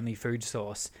like the only food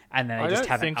source, and then they I just don't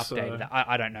haven't think so. updated that.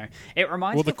 I don't know. It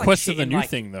reminds Well, me the of like quests shit are the in, new like,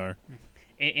 thing, though.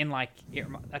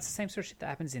 That's the same sort of shit that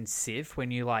happens in Civ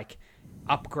when you like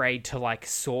upgrade to like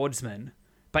swordsman,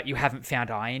 but you haven't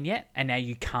found iron yet, and now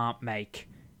you can't make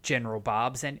general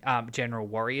barbs and general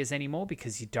warriors anymore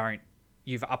because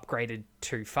you've upgraded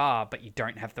too far, but you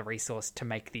don't have the resource to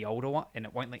make the older one, and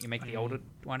it won't let you make the older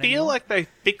one I feel anymore. like they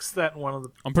fixed that in one of the.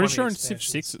 I'm pretty one sure of in the Civ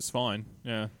expansions. 6 it's fine.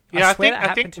 Yeah. Yeah, I swear think that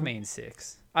happened I think to me in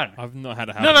 6. I don't know. I've not had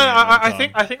a no. I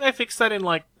think they fixed that in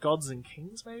like Gods and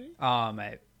Kings, maybe. Oh,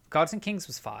 mate. Gods and Kings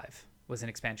was 5. Was an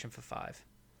expansion for 5.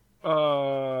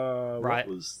 What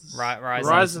was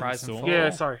Rise and Fall. Fall. Yeah,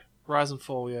 sorry, Rise and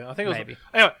Fall. Yeah, I think it was. Maybe.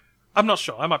 Anyway, I'm not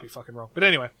sure. I might be fucking wrong, but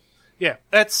anyway, yeah,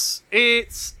 it's a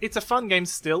fun game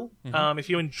still. If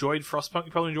you enjoyed Frostpunk,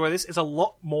 you probably enjoy this. It's a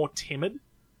lot more timid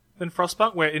than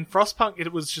Frostpunk, where in Frostpunk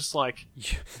it was just like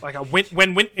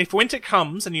if winter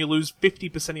comes and you lose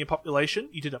 50% of your population,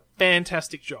 you did a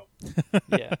fantastic job.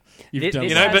 Yeah. You've done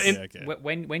This that. but has- okay.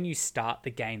 when you start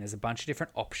the game, there's a bunch of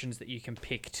different options that you can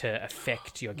pick to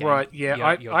affect your game. Right? Yeah,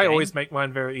 your I game. always make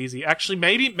mine very easy. Actually,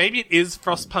 maybe it is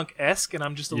Frostpunk-esque, and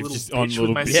I'm just a You've little just on bitch little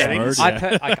with my bitch settings.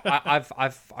 mode, yeah.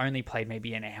 I've only played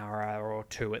maybe an hour or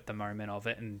two at the moment of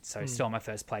it, and so still my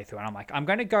first playthrough. And I'm like, I'm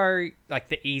going to go like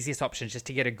the easiest options just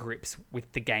to get a grips with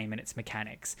the game and its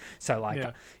mechanics. So like,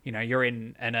 Yeah. you're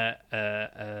in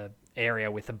a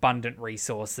area with abundant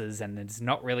resources, and there's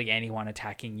not really anyone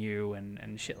attacking you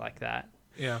and shit like that.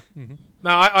 Yeah. No,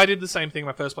 I did the same thing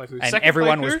my first playthrough. And Second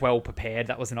everyone playthrough, was well prepared.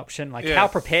 That was an option. Like, Yeah. how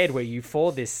prepared were you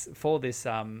for this?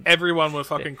 everyone were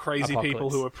fucking crazy Apocalypse. people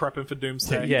who were prepping for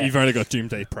Doomsday. Yeah. You've only got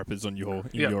Doomsday preppers on your own.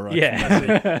 Yeah.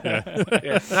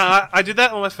 Yeah. No, I did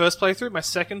that on my first playthrough. My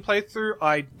second playthrough,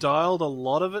 I dialed a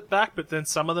lot of it back, but then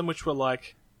some of them which were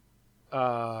like,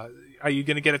 are you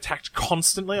going to get attacked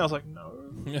constantly? I was like, no.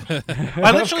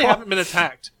 I literally haven't been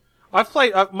attacked. I've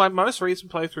played, my most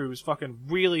recent playthrough was fucking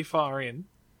really far in.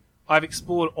 I've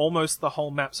explored almost the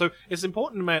whole map. So it's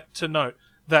important to note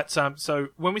that, so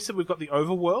when we said we've got the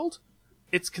overworld,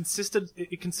 it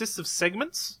consists of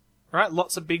segments, right?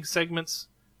 Lots of big segments,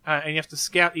 and you have to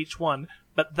scout each one,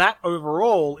 but that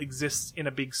overall exists in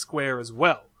a big square as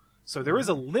well. So there is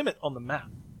a limit on the map.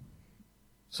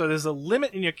 So there's a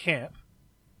limit in your camp,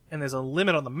 and there's a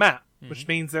limit on the map, which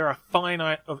means there are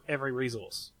finite of every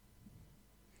resource.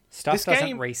 Stuff This doesn't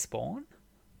game- respawn.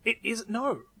 It is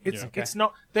no. It's Yeah. it's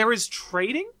not. There is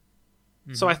trading,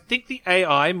 so I think the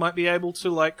AI might be able to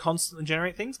like constantly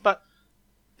generate things, but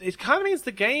it kind of means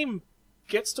the game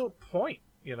gets to a point.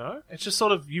 You know, it's just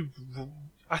sort of you.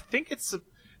 I think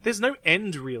there's no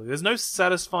end really. There's no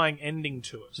satisfying ending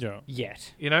to it. Yeah.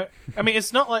 Yet. You know, I mean,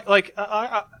 it's not like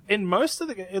I in most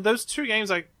of those two games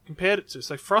I compared it to,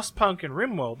 so Frostpunk and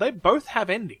RimWorld, they both have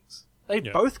endings. They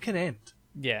Yeah. both can end.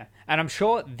 Yeah. And I'm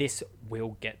sure this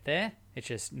will get there. It's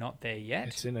just not there yet.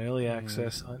 It's in early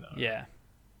access. I know. Yeah.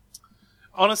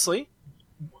 Honestly,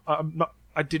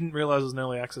 I didn't realize it was in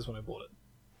early access when I bought it.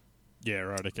 Yeah,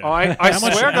 right, okay. I how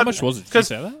swear I got how much was it? Did you 'cause-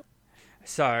 say that?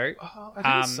 So, I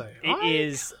didn't say. it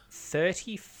is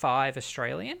 35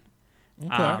 Australian.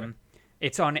 Okay.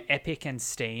 It's on Epic and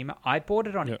Steam. I bought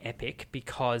it on Yep. Epic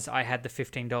because I had the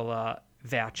 $15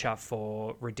 voucher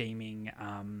for redeeming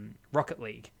Rocket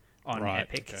League on Right,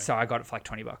 Epic. okay. So I got it for like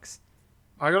 $20.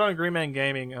 I got on Green Man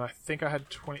Gaming, and I think I had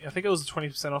 20. I think it was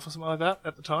 20% off or something like that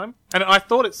at the time. And I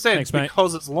thought it said Thanks, mate.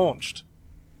 because it's launched.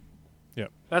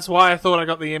 Yep. That's why I thought I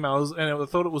got the emails, and I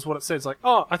thought it was what it said. It's like,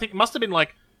 oh, I think it must have been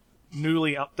like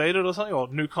newly updated or something, or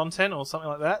new content or something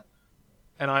like that.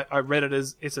 And I read it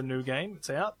as it's a new game,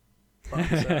 it's out.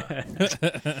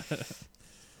 But,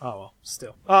 oh well,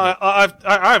 still,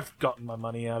 I've gotten my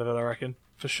money out of it. I reckon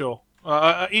for sure.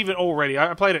 Even already,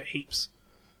 I played it heaps.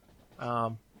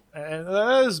 And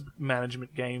those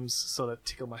management games sort of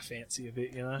tickle my fancy a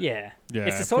bit, you know? Yeah. Yeah,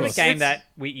 It's the of sort of course. game that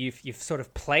you've sort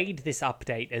of played this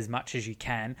update as much as you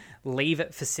can, leave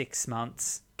it for 6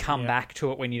 months, come back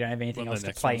to it when you don't have anything When the else to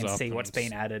next play one's and up see and what's it's-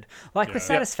 been added. Like with Yeah.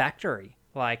 Satisfactory.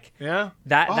 Like Yeah.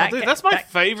 that. Oh, that dude, ga- that's my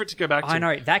that- favorite to go back to. I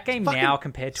know that game fucking now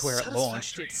compared to where it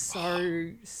launched,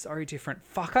 Satisfactory. it's so different.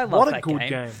 Fuck, I love What a that good game.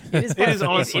 game. It is, It is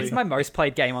honestly. It's my most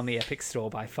played game on the Epic Store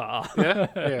by far. Yeah.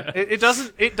 It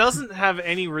doesn't have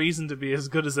any reason to be as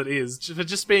good as it is. For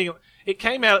just being, it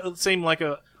came out. It seemed like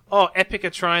Epic are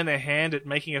trying their hand at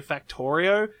making a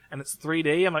Factorio, and it's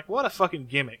 3D. I'm like, what a fucking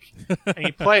gimmick. And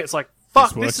you play it, it's like,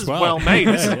 fuck, This this is works well well. made.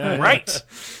 This is Yeah. great.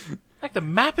 Like the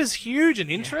map is huge and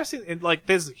interesting, and like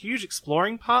there's a huge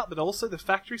exploring part, but also the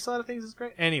factory side of things is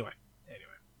great. Anyway.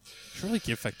 Should really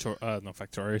give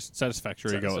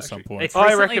Satisfactory a go at some point. It's I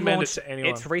recently recommend it launched, to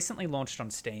anyone. It's recently launched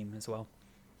on Steam as well.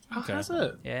 Oh, Okay. has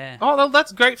it? Yeah. Oh, well,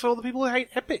 that's great for all the people who hate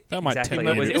Epic. That might Exactly. take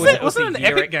It was- me. it Wasn't was it a an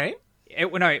year- Epic game?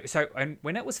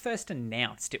 When it was first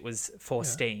announced, it was for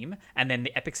Steam, and then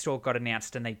the Epic Store got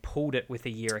announced, and they pulled it with a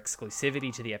year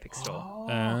exclusivity to the Epic Store.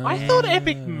 I thought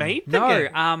Epic made the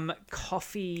game. No,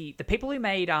 Coffee. The people who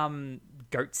made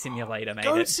Goat Simulator made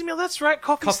Goat it. Simulator, that's right.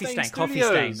 Coffee Stain Coffee Studios.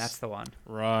 Stain. That's the one.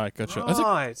 Right, gotcha. That's,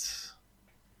 Right.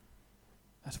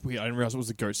 that's weird. I didn't realize it was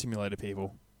the Goat Simulator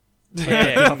people.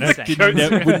 Yeah, Coffee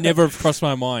Stain. Would never have crossed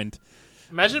my mind.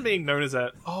 Imagine being known as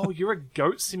that. Oh, you're a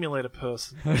Goat Simulator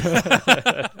person.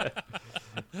 But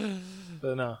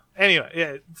no. Anyway,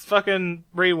 yeah, it's fucking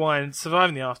Rewind,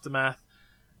 Surviving the Aftermath.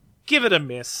 Give it a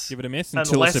miss. Give it a miss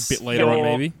until it's a bit later you're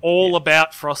on, maybe. all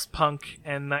about Frostpunk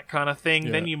and that kind of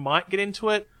thing. Then Yeah. you might get into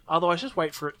it. Otherwise, just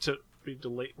wait for it to be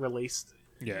released.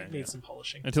 Yeah, It needs yeah. some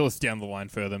polishing. Until it's down the line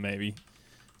further, maybe.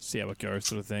 See how it goes,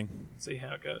 sort of thing. See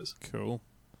how it goes. Cool.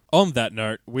 On that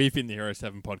note, we've been the Heroes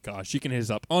Tavern Podcast. You can hit us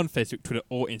up on Facebook, Twitter,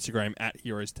 or Instagram at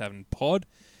Heroes Tavern Pod.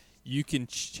 You can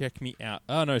check me out.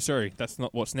 Oh, no, sorry. That's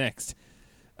not what's next.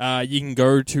 You can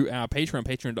go to our Patreon,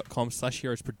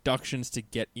 patreon.com/Heroes Productions to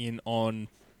get in on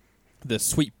the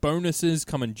sweet bonuses.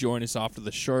 Come and join us after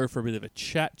the show for a bit of a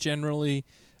chat generally.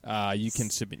 You can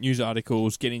submit news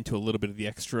articles, get into a little bit of the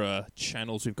extra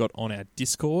channels we've got on our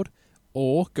Discord,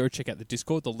 or go check out the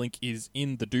Discord. The link is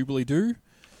in the doobly-doo.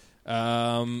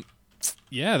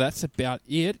 Yeah, that's about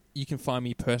it. You can find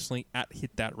me personally at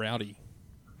Hit That Rowdy.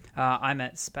 I'm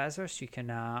at Spazros. You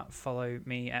can follow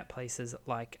me at places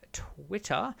like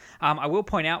Twitter. I will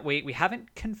point out we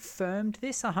haven't confirmed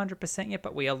this 100% yet,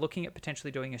 but we are looking at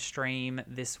potentially doing a stream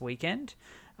this weekend.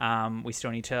 We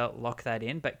still need to lock that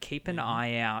in, but keep an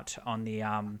eye out on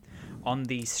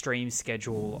the stream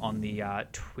schedule on the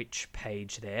Twitch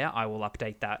page there. I will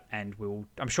update that, and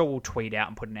I'm sure we'll tweet out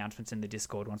and put announcements in the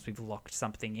Discord once we've locked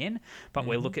something in. But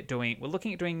we're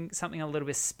looking at doing something a little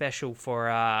bit special for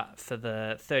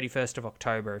the 31st of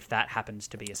October, if that happens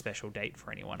to be a special date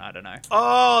for anyone. I don't know.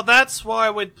 Oh, that's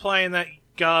why we're playing that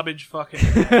garbage fucking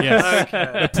Yes.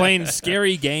 Okay. We're playing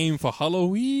Scary Game for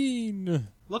Halloween.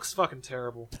 Looks fucking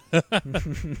terrible.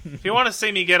 If you want to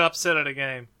see me get upset at a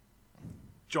game,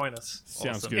 join us.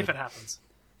 Sounds Awesome. good. If it happens.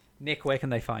 Nick, where can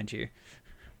they find you?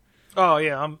 Oh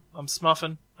yeah, I'm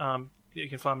Smuffin. You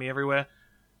can find me everywhere.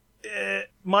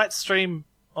 Might stream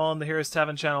on the Heroes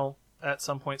Tavern channel at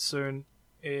some point soon.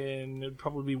 It'd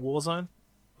probably be Warzone,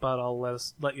 but I'll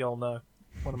let y'all know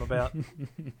what I'm about.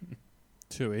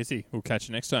 Too easy. We'll catch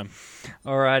you next time.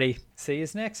 Alrighty, see you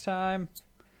next time.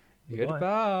 Goodbye.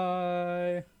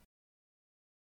 Goodbye.